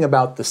 talking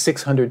about the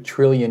 600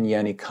 trillion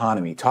yen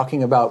economy,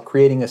 talking about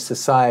creating a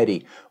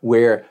society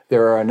where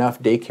there are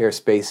enough daycare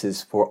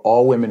spaces for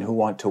all women who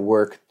want to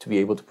work to be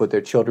able to put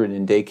their children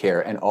in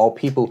daycare, and all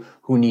people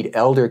who need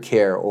elder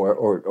care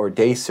or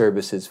day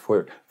services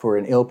for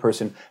an ill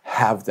person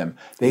have them.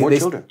 More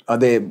children.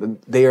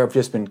 They have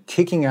just been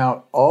kicking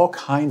out all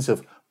kinds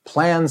of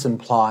plans and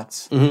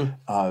plots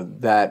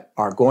that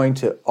are going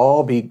to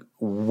all be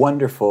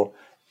wonderful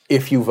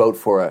if you vote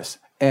for us.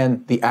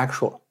 And the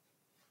actual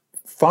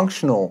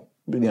functional,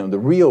 the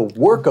real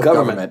work of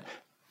government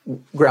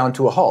ground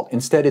to a halt.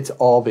 Instead, it's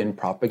all been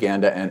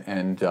propaganda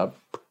and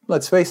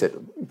let's face it,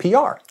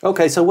 PR.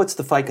 Okay, so what's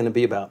the fight going to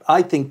be about?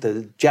 I think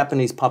the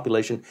Japanese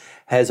population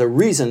has a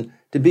reason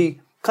to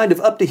be kind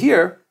of up to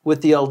here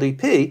with the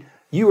LDP.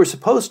 You were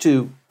supposed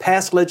to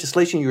pass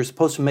legislation. You were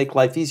supposed to make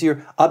life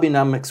easier.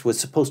 Abenomics was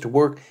supposed to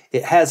work.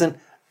 It hasn't.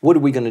 What are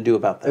we going to do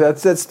about that?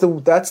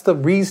 That's the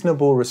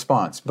reasonable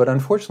response. But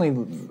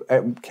unfortunately,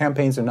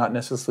 campaigns are not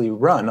necessarily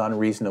run on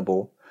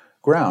reasonable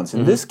grounds.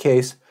 In this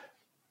case,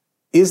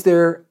 is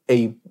there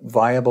a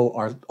viable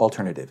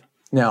alternative?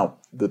 Now,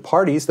 the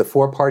parties, the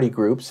four-party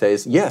group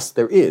says, yes,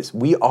 there is.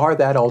 We are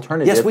that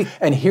alternative. Yes,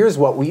 and here's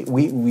what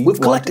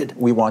we've collected.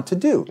 We want to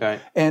do. Right.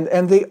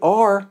 And they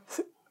are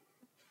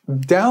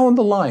down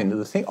the line.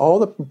 All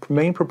the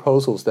main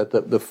proposals that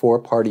the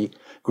four-party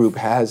group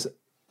has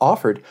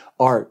offered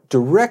are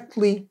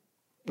directly.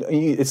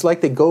 It's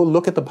like they go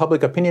look at the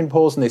public opinion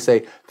polls and they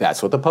say,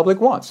 that's what the public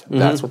wants.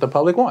 That's what the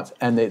public wants.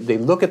 And they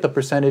look at the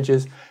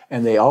percentages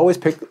and they always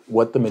pick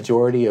what the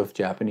majority of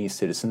Japanese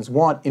citizens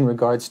want in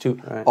regards to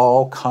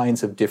all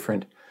kinds of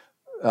different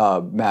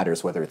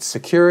matters, whether it's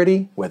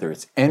security, whether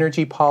it's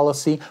energy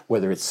policy,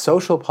 whether it's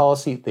social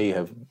policy. They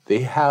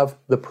have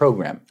the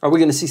program. Are we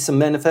going to see some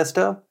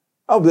manifesto?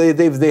 Oh,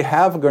 they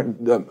have.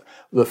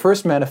 The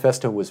first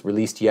manifesto was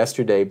released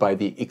yesterday by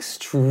the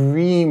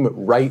extreme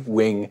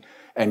right-wing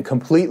and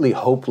completely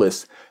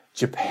hopeless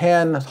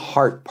Japan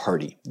Heart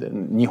Party, the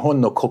Nihon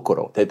no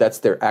Kokoro. That's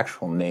their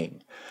actual name.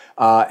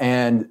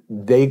 And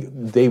they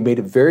made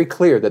it very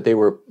clear that they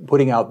were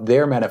putting out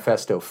their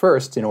manifesto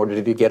first in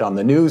order to get on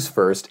the news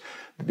first,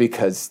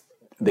 because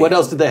what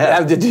else did they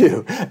have to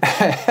do?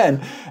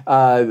 And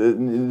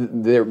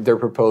their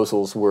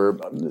proposals were,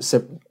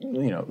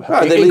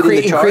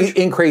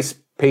 increase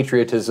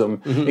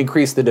patriotism,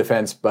 increase the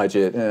defense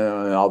budget,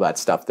 and all that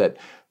stuff that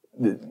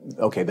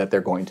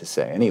they're going to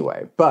say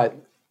anyway. But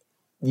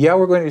yeah,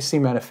 we're going to see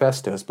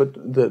manifestos. But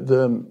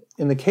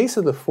in the case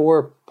of the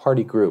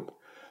four-party group,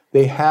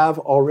 they have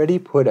already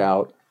put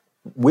out,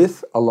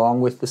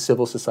 along with the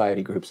civil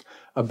society groups,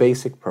 a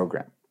basic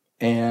program.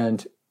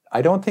 And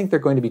I don't think they're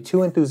going to be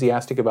too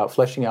enthusiastic about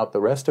fleshing out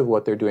the rest of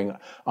what they're doing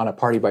on a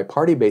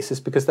party-by-party basis,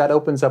 because that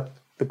opens up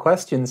the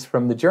questions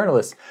from the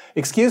journalists.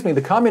 Excuse me,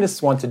 the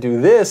communists want to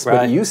do this,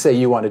 but you say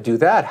you want to do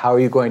that. How are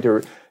you going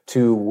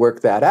to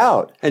work that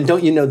out? And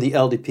don't you know the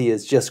LDP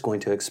is just going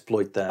to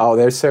exploit that? Oh,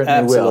 they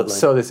certainly will.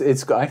 Absolutely.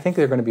 So I think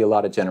there are going to be a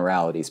lot of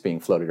generalities being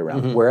floated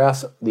around,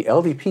 whereas the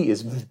LDP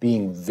is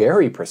being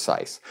very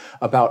precise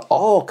about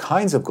all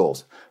kinds of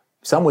goals.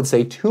 Some would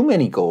say too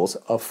many goals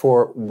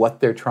for what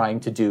they're trying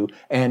to do,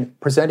 and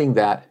presenting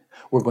that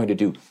we're going to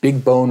do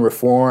big bone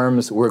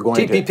reforms. We're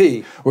going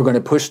TPP. We're going to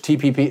push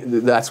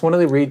TPP. That's one of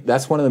the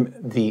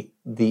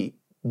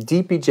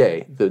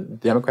DPJ, the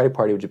Democratic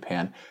Party of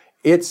Japan.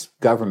 Its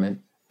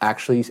government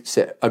actually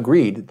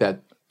agreed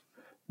that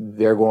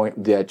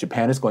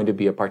Japan is going to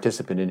be a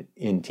participant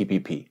in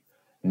TPP.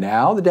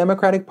 Now the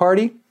Democratic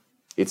Party,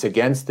 it's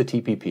against the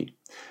TPP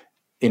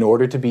in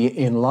order to be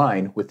in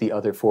line with the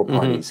other four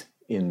parties.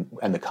 And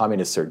the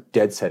communists are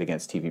dead set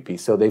against TPP.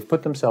 So they've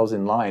put themselves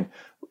in line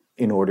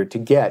in order to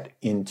get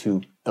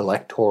into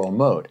electoral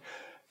mode.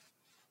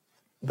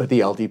 But the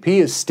LDP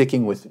is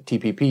sticking with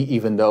TPP,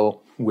 even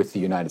though with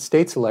the United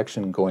States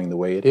election going the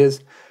way it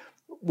is,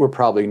 we're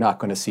probably not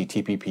going to see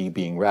TPP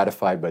being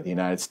ratified by the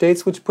United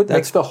States, which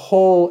makes the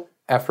whole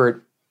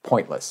effort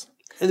pointless.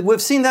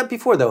 We've seen that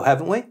before, though,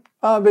 haven't we?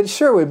 But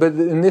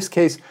in this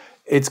case,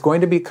 it's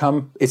going to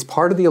become, it's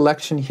part of the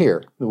election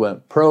here,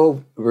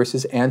 pro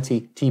versus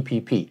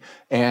anti-TPP.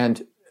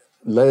 And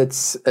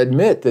let's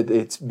admit that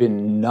it's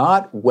been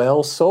not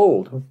well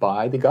sold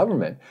by the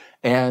government.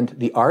 And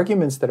the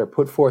arguments that are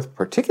put forth,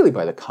 particularly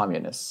by the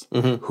communists,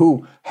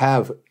 who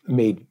have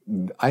made,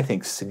 I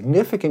think,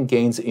 significant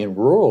gains in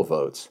rural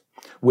votes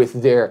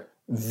with their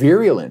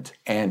virulent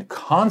and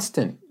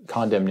constant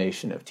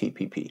condemnation of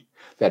TPP.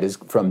 That is,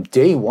 from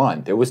day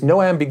one, there was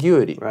no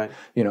ambiguity. Right.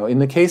 In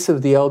the case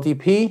of the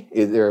LDP,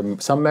 there are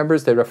some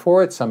members that are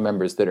for it, some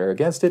members that are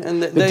against it.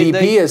 And the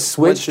DP has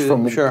switched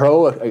from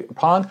pro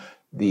upon.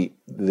 The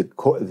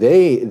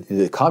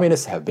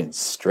communists have been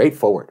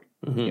straightforward.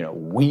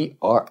 We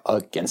are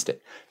against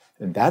it.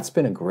 And that's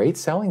been a great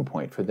selling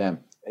point for them.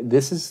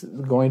 This is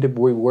going to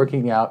be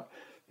working out.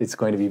 It's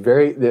going to be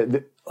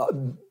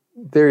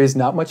there is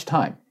not much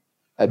time,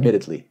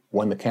 admittedly,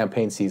 when the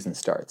campaign season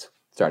starts,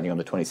 starting on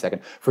the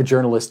 22nd, for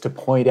journalists to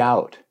point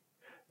out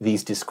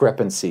these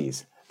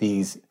discrepancies,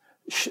 these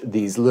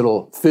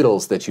little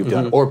fiddles that you've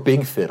done, or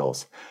big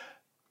fiddles.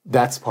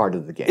 That's part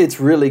of the game. It's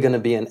really going to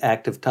be an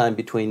active time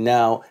between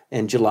now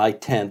and July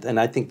 10th, and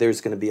I think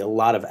there's going to be a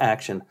lot of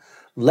action.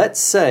 Let's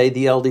say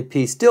the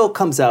LDP still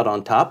comes out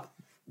on top.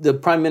 The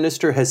Prime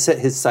Minister has set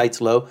his sights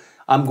low.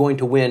 I'm going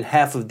to win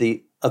half of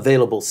the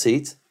available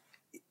seats.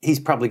 He's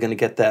probably going to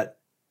get that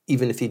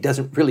even if he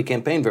doesn't really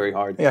campaign very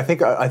hard. Yeah, I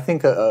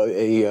think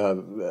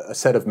a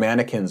set of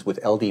mannequins with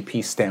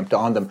LDP stamped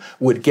on them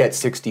would get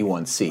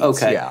 61 seats.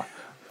 Okay. Yeah.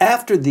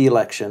 After the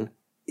election,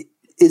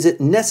 is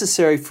it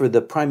necessary for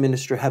the Prime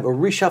Minister to have a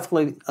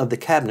reshuffling of the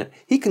cabinet?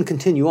 He can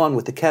continue on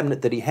with the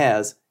cabinet that he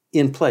has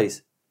in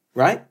place,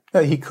 right?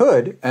 He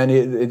could, and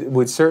it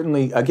would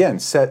certainly, again,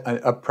 set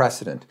a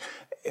precedent.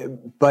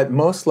 But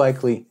most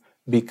likely,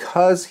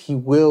 because he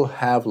will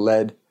have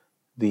led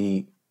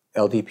the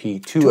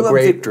LDP to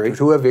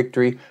a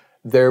victory,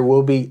 there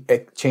will be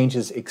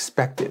changes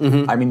expected.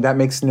 I mean, that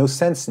makes no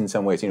sense in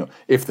some ways.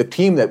 If the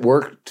team that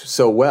worked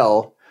so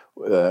well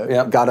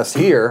got us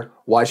here,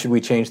 why should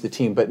we change the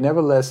team? But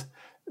nevertheless,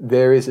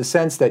 there is a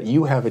sense that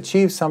you have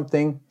achieved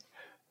something,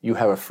 you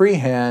have a free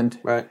hand.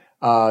 Right.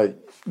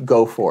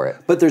 go for it.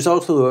 But there's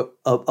also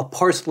a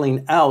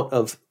parceling out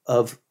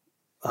of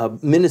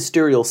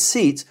ministerial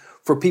seats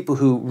for people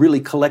who really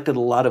collected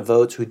a lot of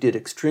votes, who did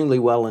extremely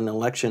well in an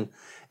election.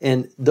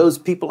 And those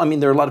people, I mean,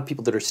 there are a lot of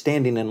people that are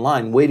standing in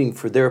line waiting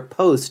for their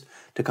post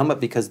to come up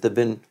because they've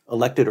been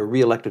elected or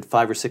reelected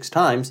 5 or 6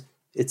 times.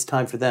 It's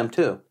time for them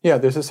too. Yeah,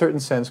 there's a certain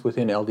sense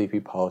within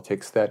LDP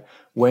politics that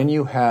when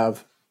you're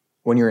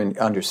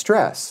under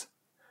stress,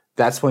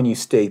 that's when you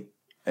stay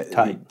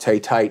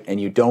tight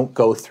and you don't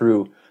go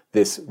through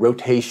this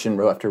rotation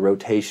after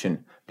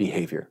rotation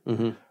behavior.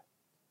 Mm-hmm.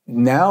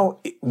 Now,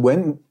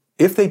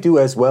 if they do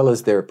as well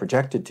as they're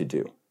projected to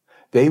do,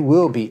 they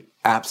will be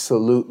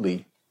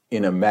absolutely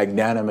in a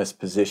magnanimous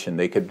position.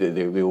 They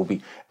will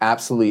be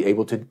absolutely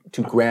able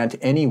to grant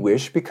any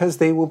wish because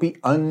they will be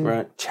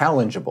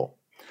unchallengeable.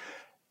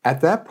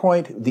 At that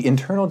point, the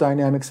internal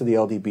dynamics of the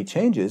LDP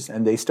changes,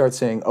 and they start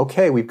saying,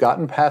 okay, we've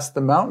gotten past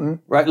the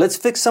mountain. Right, let's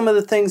fix some of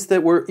the things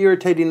that were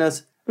irritating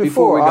us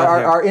before we got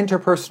here. Our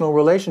interpersonal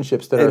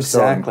relationships that are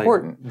so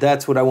important.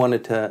 That's what I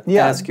wanted to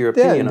ask your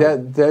opinion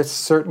on. That's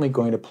certainly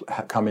going to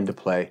come into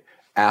play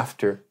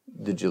after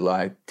the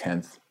July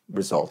 10th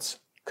results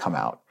come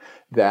out.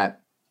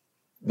 That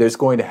there's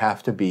going to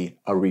have to be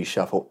a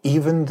reshuffle,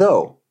 even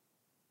though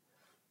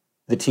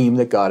the team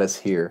that got us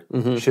here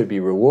should be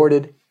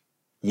rewarded.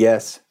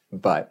 Yes,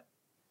 but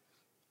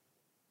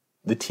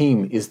the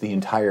team is the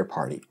entire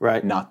party,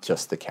 not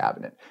just the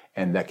cabinet.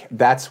 And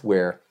that's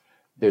where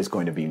there's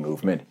going to be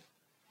movement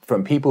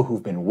from people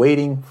who've been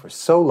waiting for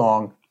so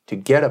long to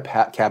get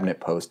a cabinet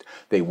post.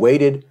 They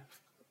waited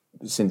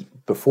since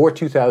before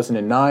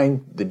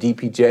 2009, the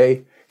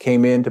DPJ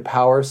came into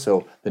power,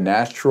 so the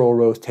natural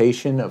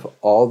rotation of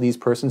all these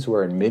persons who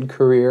are in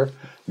mid-career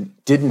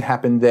didn't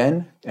happen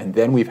then, and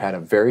then we've had a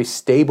very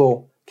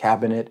stable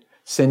cabinet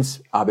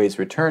since Abe's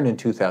return in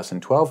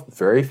 2012,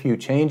 very few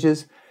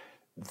changes.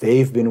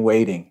 They've been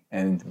waiting,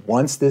 and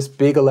once this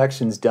big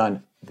election's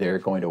done, they're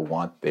going to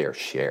want their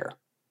share.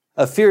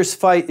 A fierce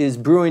fight is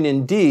brewing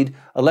indeed.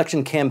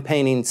 Election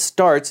campaigning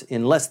starts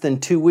in less than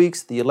 2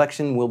 weeks. The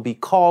election will be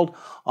called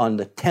on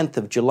the 10th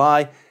of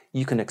July.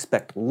 You can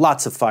expect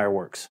lots of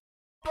fireworks.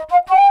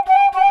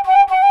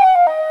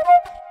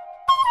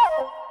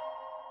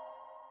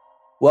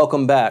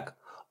 Welcome back.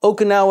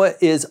 Okinawa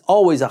is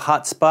always a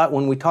hot spot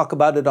when we talk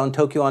about it on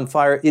Tokyo on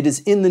Fire. It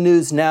is in the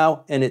news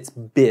now, and it's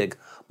big.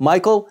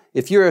 Michael,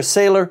 if you're a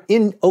sailor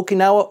in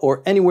Okinawa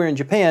or anywhere in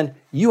Japan,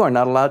 you are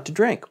not allowed to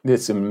drink.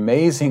 This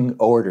amazing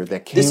order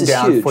that came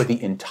down huge. For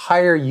the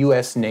entire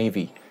U.S.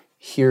 Navy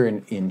here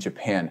in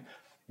Japan.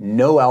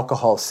 No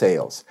alcohol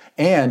sales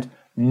and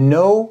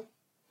no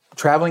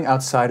traveling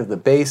outside of the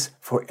base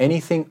for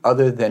anything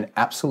other than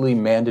absolutely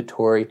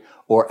mandatory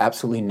or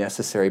absolutely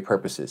necessary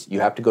purposes. You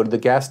have to go to the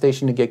gas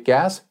station to get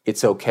gas?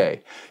 It's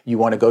okay. You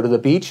want to go to the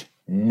beach?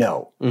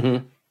 No.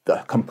 Mm-hmm.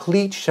 The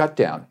complete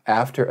shutdown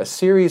after a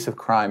series of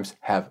crimes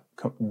have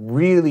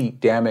really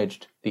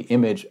damaged the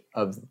image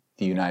of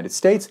the United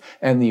States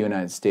and the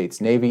United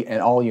States Navy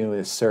and all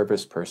U.S.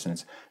 service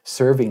persons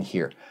serving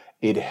here.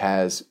 It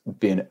has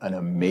been an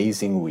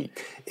amazing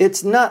week.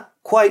 It's not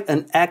quite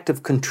an act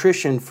of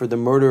contrition for the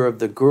murder of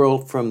the girl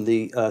from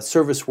the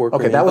service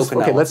worker in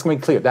Okinawa. Okay, let's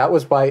make clear. That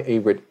was by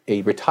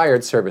a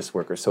retired service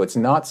worker. So it's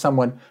not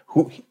someone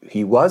who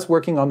he was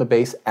working on the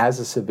base as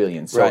a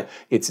civilian. So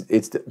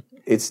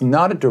it's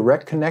not a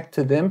direct connect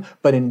to them,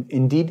 but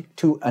indeed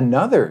to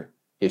another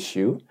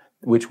issue,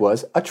 which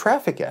was a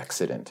traffic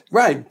accident.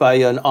 Right, by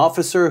an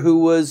officer who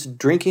was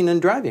drinking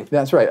and driving.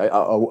 That's right.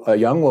 A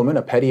young woman,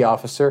 a petty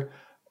officer,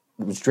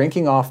 was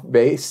drinking off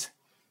base,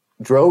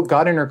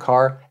 got in her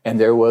car, and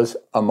there was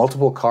a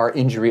multiple car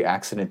injury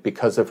accident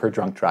because of her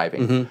drunk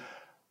driving.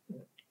 Mm-hmm.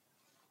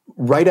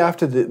 Right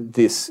after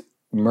this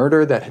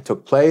murder that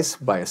took place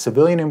by a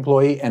civilian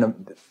employee,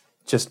 and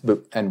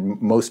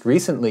most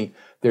recently,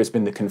 there's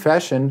been the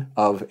confession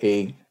of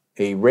a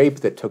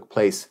rape that took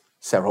place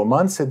several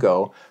months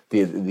ago.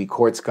 The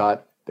courts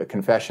got the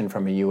confession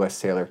from a U.S.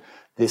 sailor.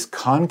 This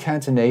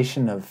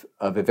concatenation of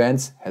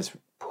events has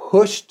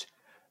pushed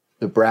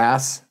the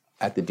brass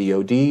at the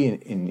DOD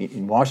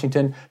in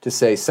Washington to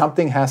say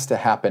something has to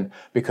happen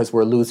because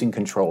we're losing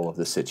control of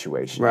the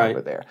situation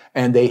over there.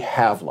 And they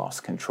have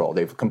lost control.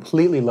 They've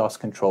completely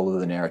lost control of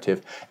the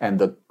narrative. And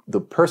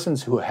the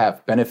persons who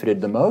have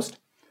benefited the most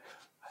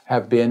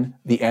have been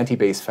the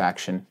anti-base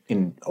faction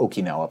in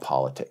Okinawa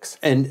politics.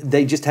 And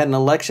they just had an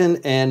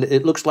election, and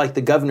it looks like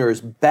the governor is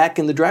back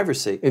in the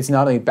driver's seat. It's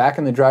not only back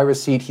in the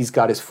driver's seat, he's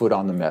got his foot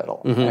on the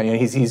metal. Mm-hmm. I mean,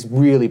 he's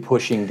really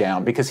pushing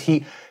down because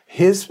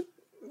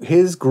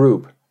his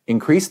group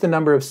increased the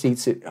number of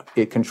seats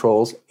it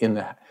controls in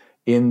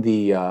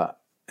the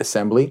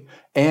assembly,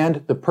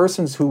 and the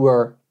persons who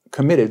are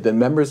committed, the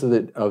members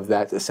of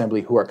that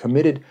assembly who are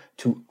committed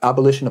to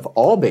abolition of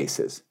all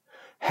bases,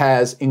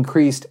 has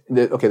increased.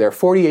 There are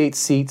 48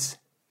 seats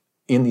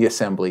in the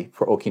assembly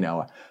for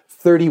Okinawa.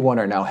 31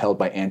 are now held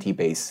by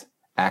anti-base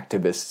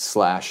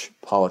activists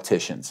 /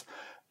 politicians.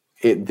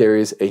 There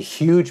is a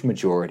huge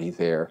majority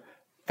there,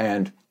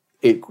 and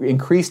it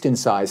increased in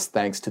size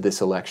thanks to this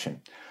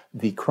election.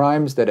 the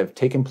crimes that have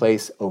taken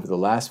place over the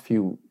last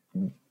few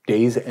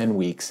days and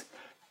weeks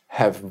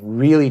have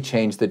really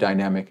changed the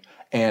dynamic.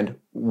 And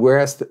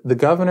whereas the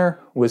governor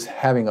was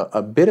having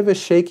a bit of a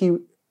shaky,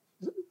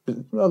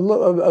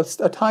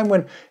 a time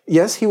when,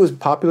 yes, he was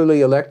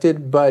popularly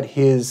elected, but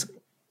his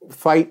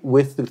fight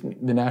with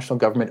the national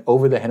government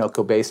over the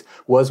Henoko base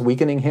was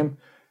weakening him.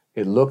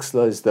 It looks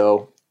as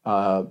though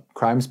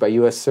crimes by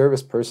U.S.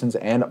 service persons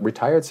and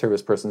retired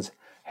service persons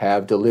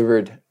have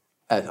delivered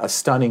a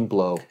stunning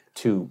blow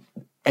to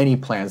any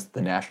plans that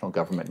the national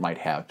government might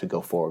have to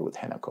go forward with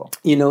Henoko.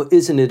 You know,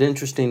 isn't it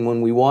interesting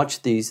when we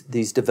watch these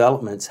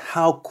developments,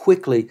 how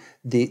quickly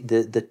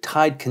the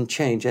tide can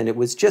change? And it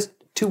was just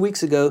 2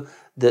 weeks ago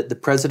that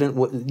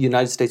the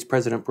United States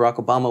President Barack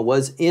Obama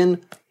was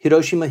in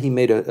Hiroshima. He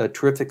made a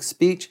terrific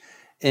speech,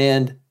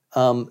 and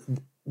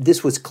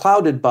this was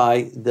clouded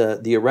by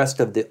the arrest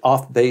of the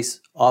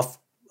off-base,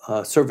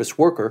 service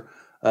worker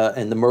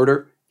and the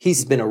murder.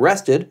 He's been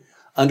arrested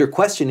under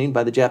questioning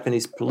by the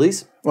Japanese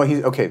police. Well,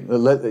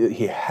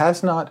 he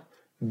has not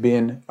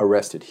been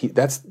arrested.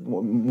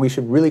 We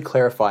should really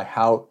clarify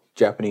how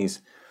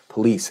Japanese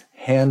police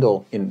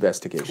handle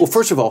investigations. Well,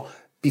 first of all,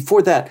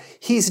 before that,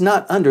 he's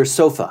not under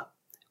SOFA,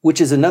 which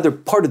is another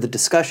part of the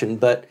discussion.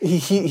 But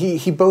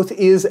he both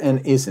is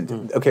and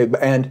isn't. Okay,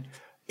 and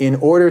in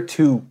order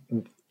to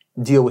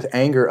deal with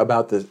anger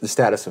about the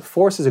status of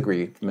forces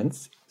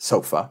agreements,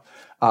 SOFA,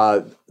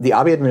 the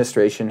Abe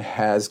administration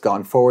has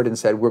gone forward and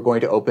said, we're going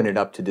to open it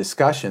up to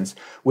discussions,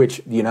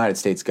 which the United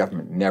States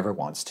government never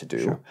wants to do.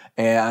 Sure.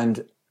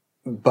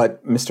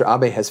 But Mr.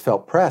 Abe has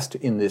felt pressed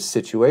in this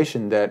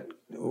situation that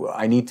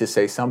I need to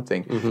say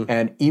something. Mm-hmm.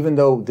 And even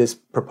though this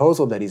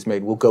proposal that he's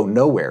made will go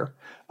nowhere,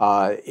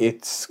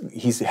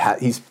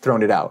 he's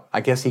thrown it out.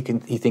 I guess he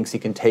thinks he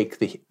can take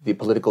the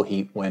political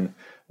heat when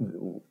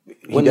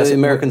the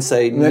Americans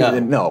say no.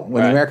 No,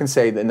 when the Americans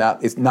say that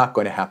it's not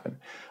going to happen.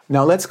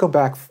 Now let's go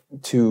back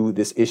to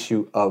this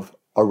issue of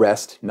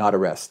arrest, not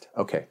arrest.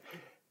 Okay.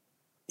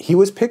 He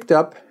was picked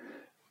up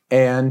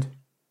and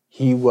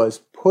he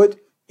was put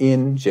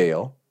in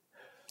jail.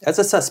 As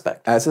a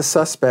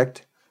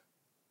suspect.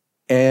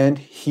 And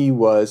he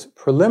was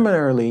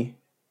preliminarily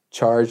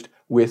charged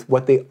with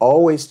what they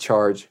always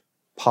charge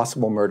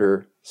possible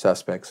murder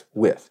suspects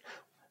with,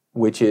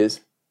 which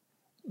is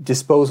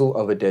disposal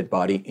of a dead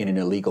body in an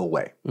illegal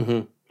way.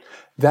 Mm-hmm.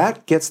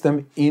 That gets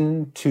them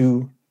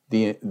into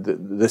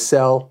the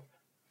cell,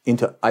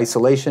 into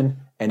isolation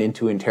and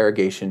into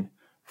interrogation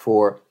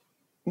for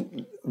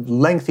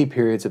lengthy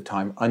periods of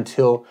time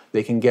until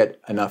they can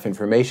get enough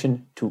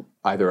information to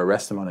either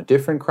arrest them on a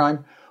different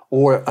crime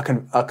or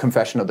a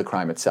confession of the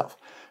crime itself.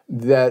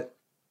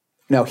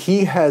 Now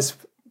he has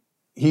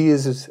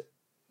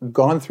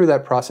gone through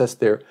that process.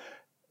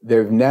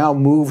 They've now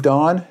moved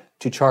on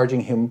to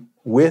charging him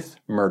with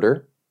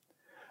murder,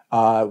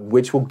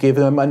 which will give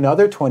them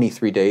another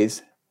 23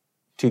 days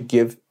to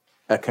get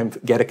a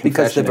confession.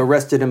 Because they've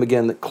arrested him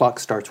again, the clock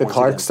starts once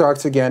again. The clock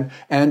starts again.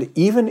 And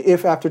even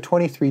if after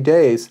 23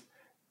 days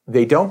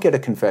they don't get a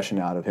confession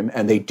out of him,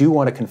 and they do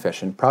want a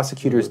confession,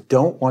 prosecutors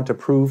don't want to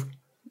prove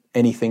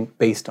anything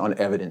based on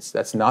evidence.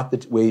 That's not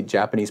the way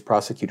Japanese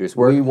prosecutors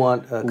work. We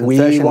want a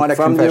confession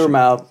from your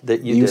mouth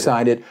that you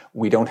signed it.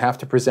 We don't have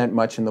to present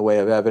much in the way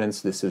of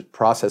evidence. This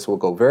process will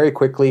go very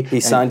quickly. He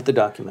signed the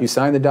document. You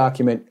signed the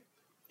document.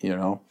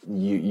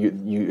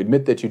 You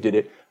admit that you did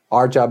it.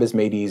 Our job is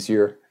made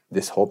easier.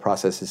 This whole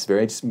process is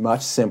very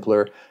much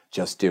simpler.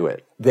 Just do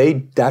it.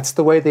 That's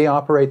the way they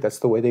operate. That's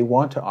the way they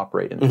want to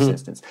operate in this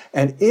instance.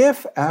 And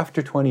if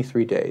after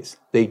 23 days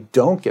they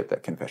don't get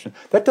that confession,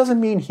 that doesn't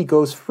mean he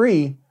goes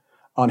free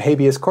on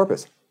habeas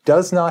corpus.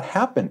 Does not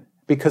happen,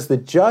 because the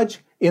judge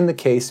in the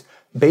case,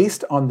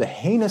 based on the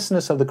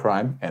heinousness of the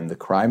crime and the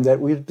crime that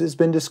has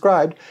been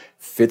described,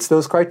 fits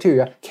those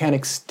criteria, can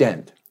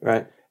extend.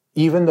 Right.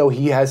 Even though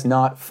he has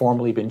not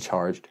formally been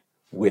charged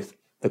with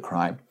the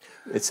crime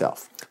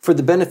itself. For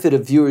the benefit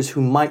of viewers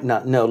who might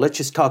not know, let's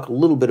just talk a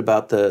little bit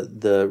about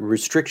the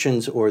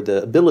restrictions or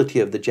the ability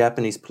of the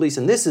Japanese police.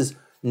 And this is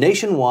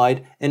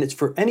nationwide, and it's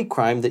for any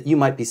crime that you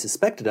might be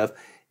suspected of.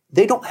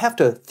 They don't have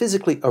to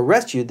physically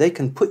arrest you. They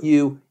can put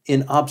you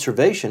in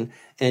observation,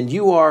 and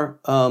you are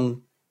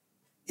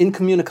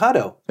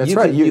incommunicado. That's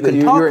right. You can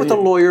talk with a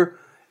lawyer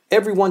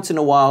every once in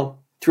a while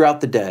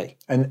throughout the day.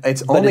 And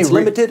it's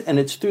limited, and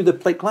it's through the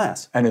plate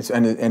glass. That's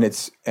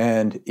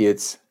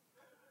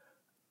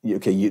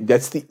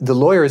the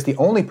lawyer is the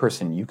only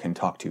person you can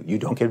talk to. You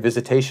don't get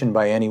visitation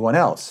by anyone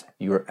else.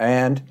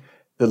 And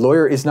the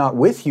lawyer is not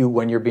with you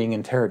when you're being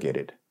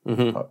interrogated.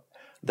 Mm-hmm.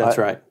 That's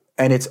right.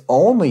 And it's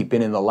only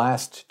been in the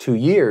last 2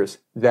 years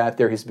that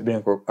there has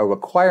been a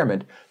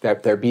requirement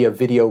that there be a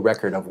video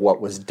record of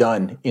what was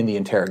done in the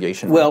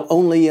interrogation room. Well,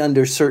 only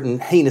under certain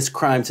heinous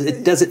crimes.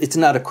 It's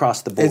not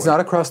across the board. It's not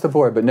across the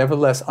board, but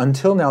nevertheless,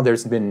 until now,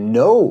 there's been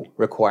no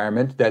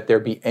requirement that there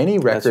be any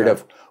record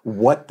of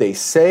what they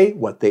say,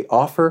 what they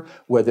offer,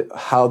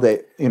 how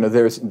they,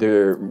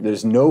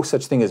 there's no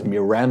such thing as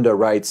Miranda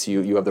rights.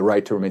 You have the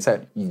right to remain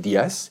silent.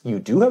 Yes, you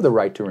do have the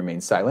right to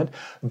remain silent,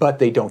 but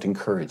they don't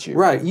encourage you.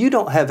 Right. You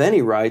don't have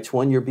any rights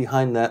when you're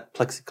behind that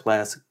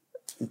plexiglass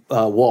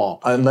wall.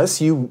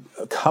 Unless you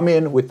come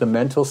in with the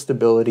mental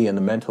stability and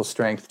the mental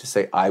strength to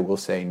say, I will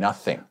say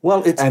nothing.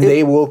 Well,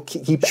 they will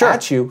keep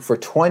at you for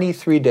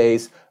 23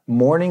 days,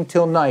 morning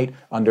till night,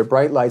 under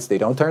bright lights. They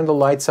don't turn the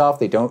lights off.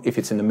 They don't. If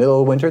it's in the middle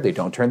of winter, they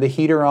don't turn the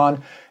heater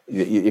on.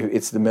 If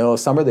it's the middle of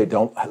summer, they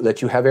don't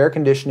let you have air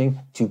conditioning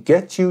to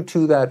get you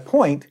to that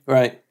point.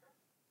 Right.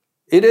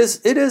 It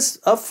is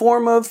a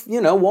form of,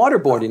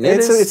 waterboarding.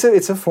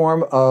 It's a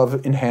form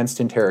of enhanced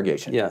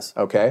interrogation. Yes.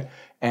 Okay?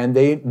 And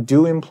they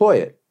do employ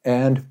it.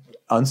 And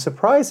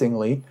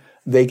unsurprisingly,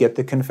 they get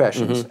the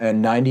confessions.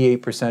 And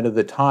 98% of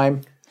the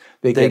time,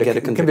 they get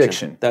a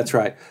conviction. That's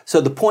right. So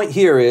the point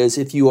here is,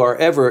 if you are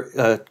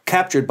ever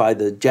captured by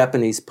the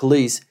Japanese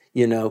police,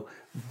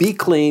 be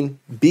clean,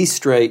 be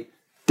straight,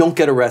 don't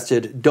get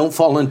arrested, don't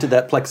fall into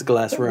that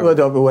plexiglass room. Well,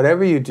 but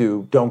whatever you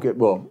do, don't get,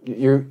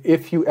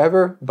 if you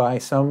ever, by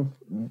some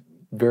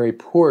very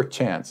poor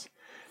chance,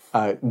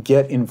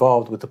 get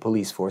involved with the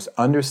police force,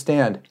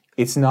 understand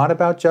it's not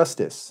about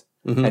justice.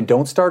 And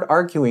don't start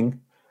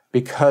arguing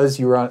because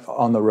you're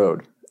on the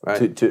road.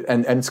 Right.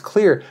 And it's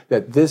clear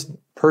that this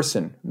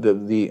person,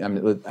 and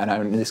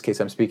in this case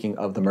I'm speaking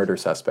of the murder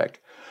suspect,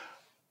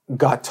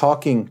 got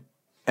talking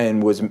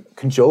and was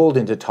cajoled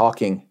into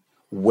talking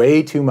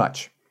way too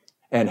much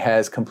and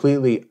has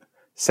completely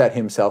set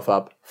himself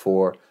up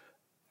for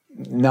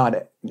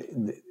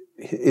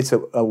it's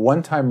a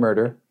one-time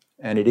murder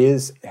and it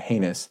is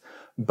heinous,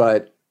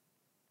 but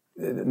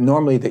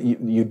normally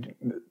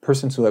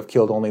persons who have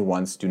killed only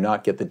once do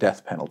not get the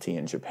death penalty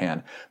in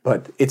Japan,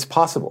 but it's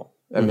possible.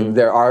 I mean,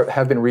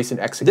 have been recent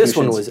executions. This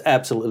one was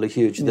absolutely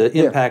huge. The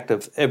impact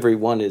of every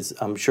one is,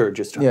 I'm sure,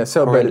 just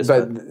horrendous.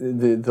 But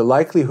the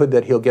likelihood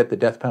that he'll get the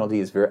death penalty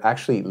is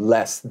actually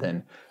less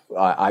than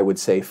I would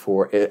say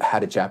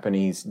had a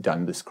Japanese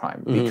done this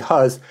crime,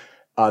 because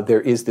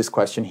there is this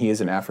question. He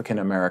is an African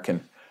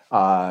American.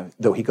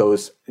 Though he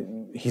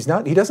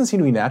doesn't seem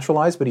to be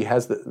naturalized, but he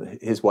has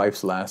his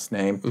wife's last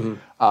name.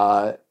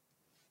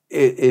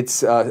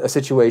 It's a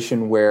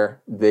situation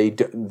where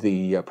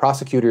the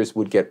prosecutors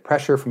would get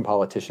pressure from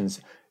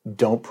politicians.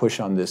 Don't push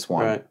on this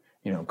one.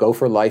 Right. Go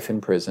for life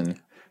in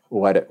prison,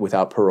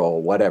 without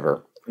parole,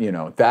 whatever.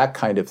 That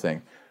kind of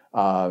thing.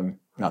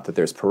 Not that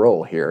there's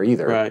parole here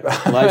either. Right.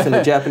 Life in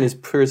a Japanese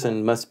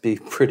prison must be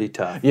pretty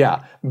tough.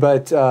 Yeah,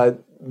 but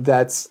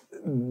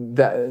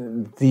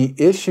the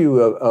issue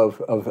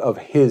of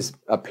his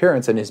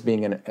appearance and his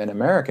being an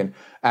American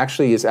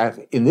actually is,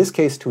 in this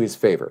case, to his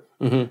favor,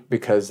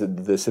 because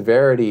the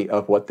severity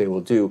of what they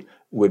will do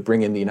would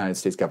bring in the United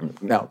States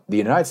government. Now, the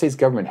United States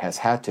government has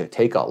had to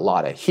take a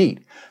lot of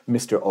heat.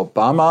 Mr.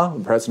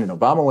 Obama, President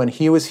Obama, when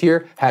he was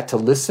here, had to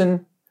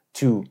listen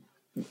to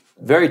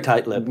very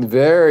tight-lipped.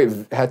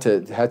 Had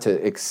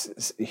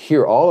to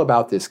hear all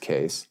about this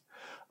case.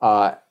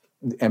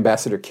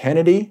 Ambassador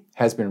Kennedy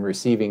has been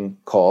receiving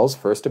calls,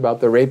 first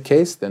about the rape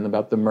case, then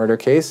about the murder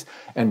case,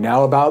 and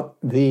now about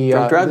the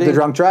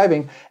drunk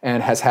driving,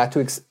 and has had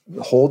to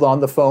hold on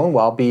the phone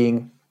while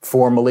being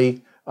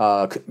formally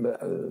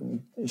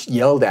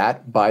yelled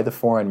at by the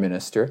foreign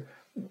minister.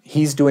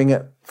 He's doing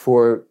it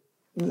for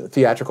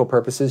theatrical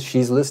purposes.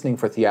 She's listening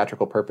for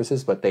theatrical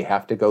purposes, but they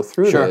have to go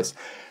through this.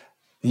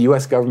 The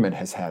U.S. government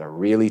has had a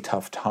really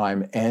tough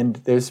time, and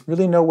there's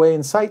really no way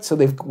in sight. So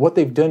what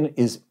they've done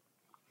is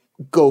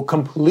go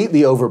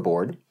completely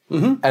overboard,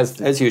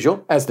 as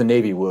usual, as the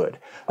Navy would.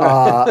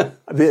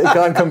 They've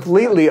gone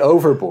completely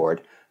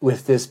overboard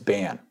with this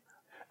ban,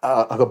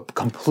 a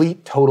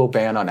complete, total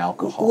ban on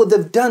alcohol. Well,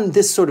 they've done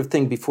this sort of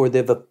thing before.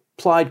 They've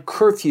applied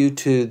curfew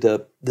to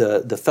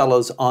the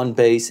fellows on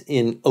base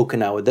in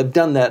Okinawa. They've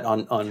done that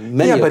on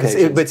many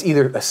occasions. But it's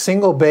either a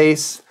single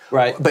base.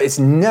 Right, but it's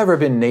never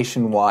been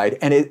nationwide,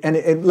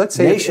 and let's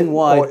say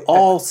nationwide,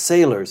 all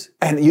sailors,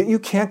 and you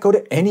can't go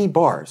to any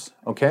bars,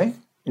 okay,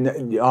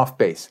 off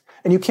base,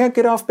 and you can't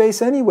get off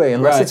base anyway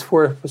unless it's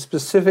for a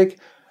specific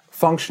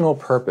functional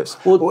purpose,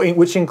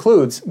 which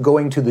includes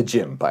going to the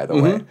gym, by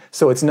the way.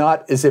 So it's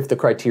not as if the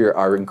criteria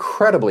are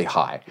incredibly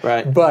high,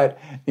 right? But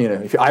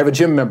if I have a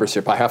gym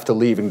membership, I have to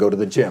leave and go to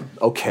the gym.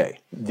 Okay,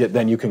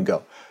 then you can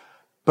go,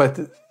 but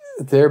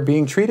they're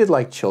being treated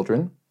like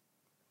children.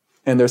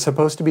 And they're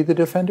supposed to be the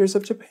defenders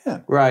of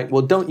Japan. Right.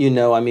 Well, don't you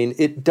know, I mean,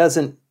 it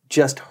doesn't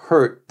just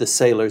hurt the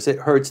sailors. It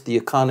hurts the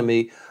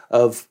economy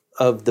of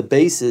the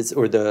bases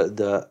or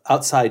the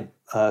outside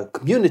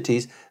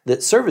communities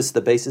that service the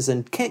bases.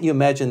 And can't you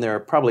imagine there are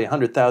probably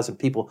 100,000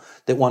 people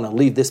that want to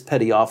leave this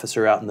petty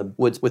officer out in the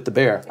woods with the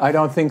bear? I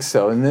don't think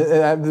so. And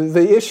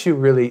the issue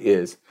really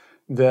is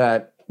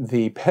that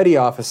the petty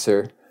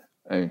officer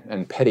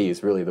and petty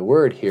is really the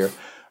word here,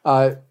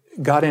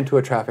 got into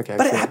a traffic accident.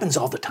 But it happens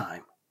all the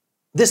time.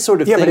 This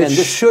sort of yeah, thing. but it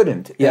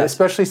shouldn't, Yeah.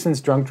 especially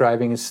since drunk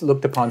driving is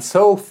looked upon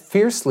so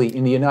fiercely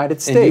in the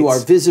United States. And you are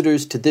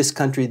visitors to this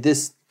country.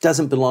 This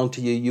doesn't belong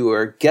to you. You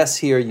are guests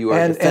here. You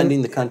are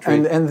defending the country.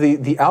 And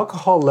the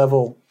alcohol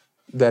level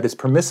that is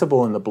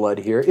permissible in the blood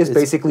here is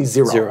basically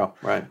zero. Zero,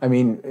 right. I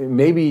mean,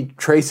 maybe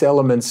trace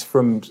elements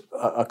from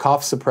a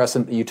cough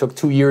suppressant that you took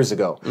 2 years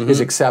ago is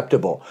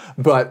acceptable.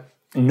 But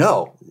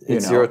no.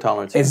 It's zero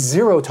tolerance. It's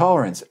zero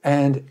tolerance.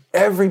 And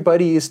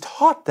everybody is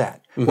taught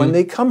that when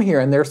they come here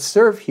and they're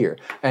served here.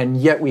 And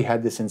yet we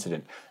had this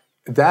incident.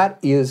 That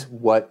is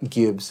what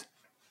gives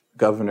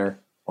Governor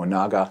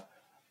Onaga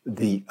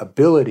the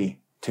ability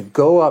to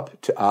go up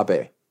to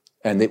Abe.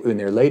 And in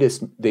their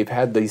latest, they've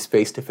had these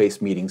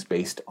face-to-face meetings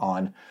based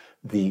on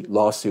the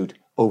lawsuit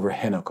over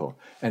Henoko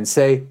and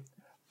say,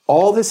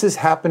 all this is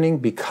happening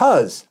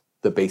because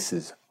the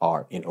bases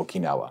are in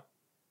Okinawa.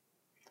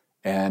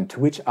 And to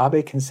which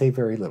Abe can say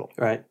very little.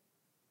 Right.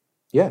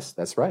 Yes,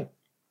 that's right.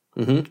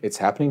 It's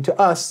happening to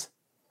us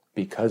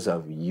because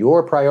of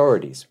your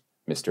priorities,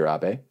 Mr.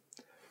 Abe.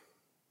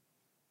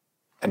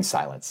 And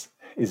silence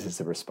is his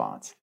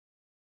response.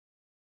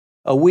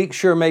 A week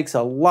sure makes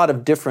a lot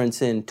of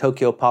difference in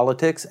Tokyo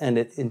politics, and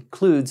it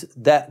includes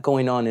that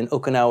going on in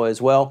Okinawa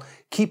as well.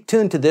 Keep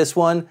tuned to this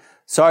one.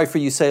 Sorry for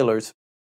you sailors.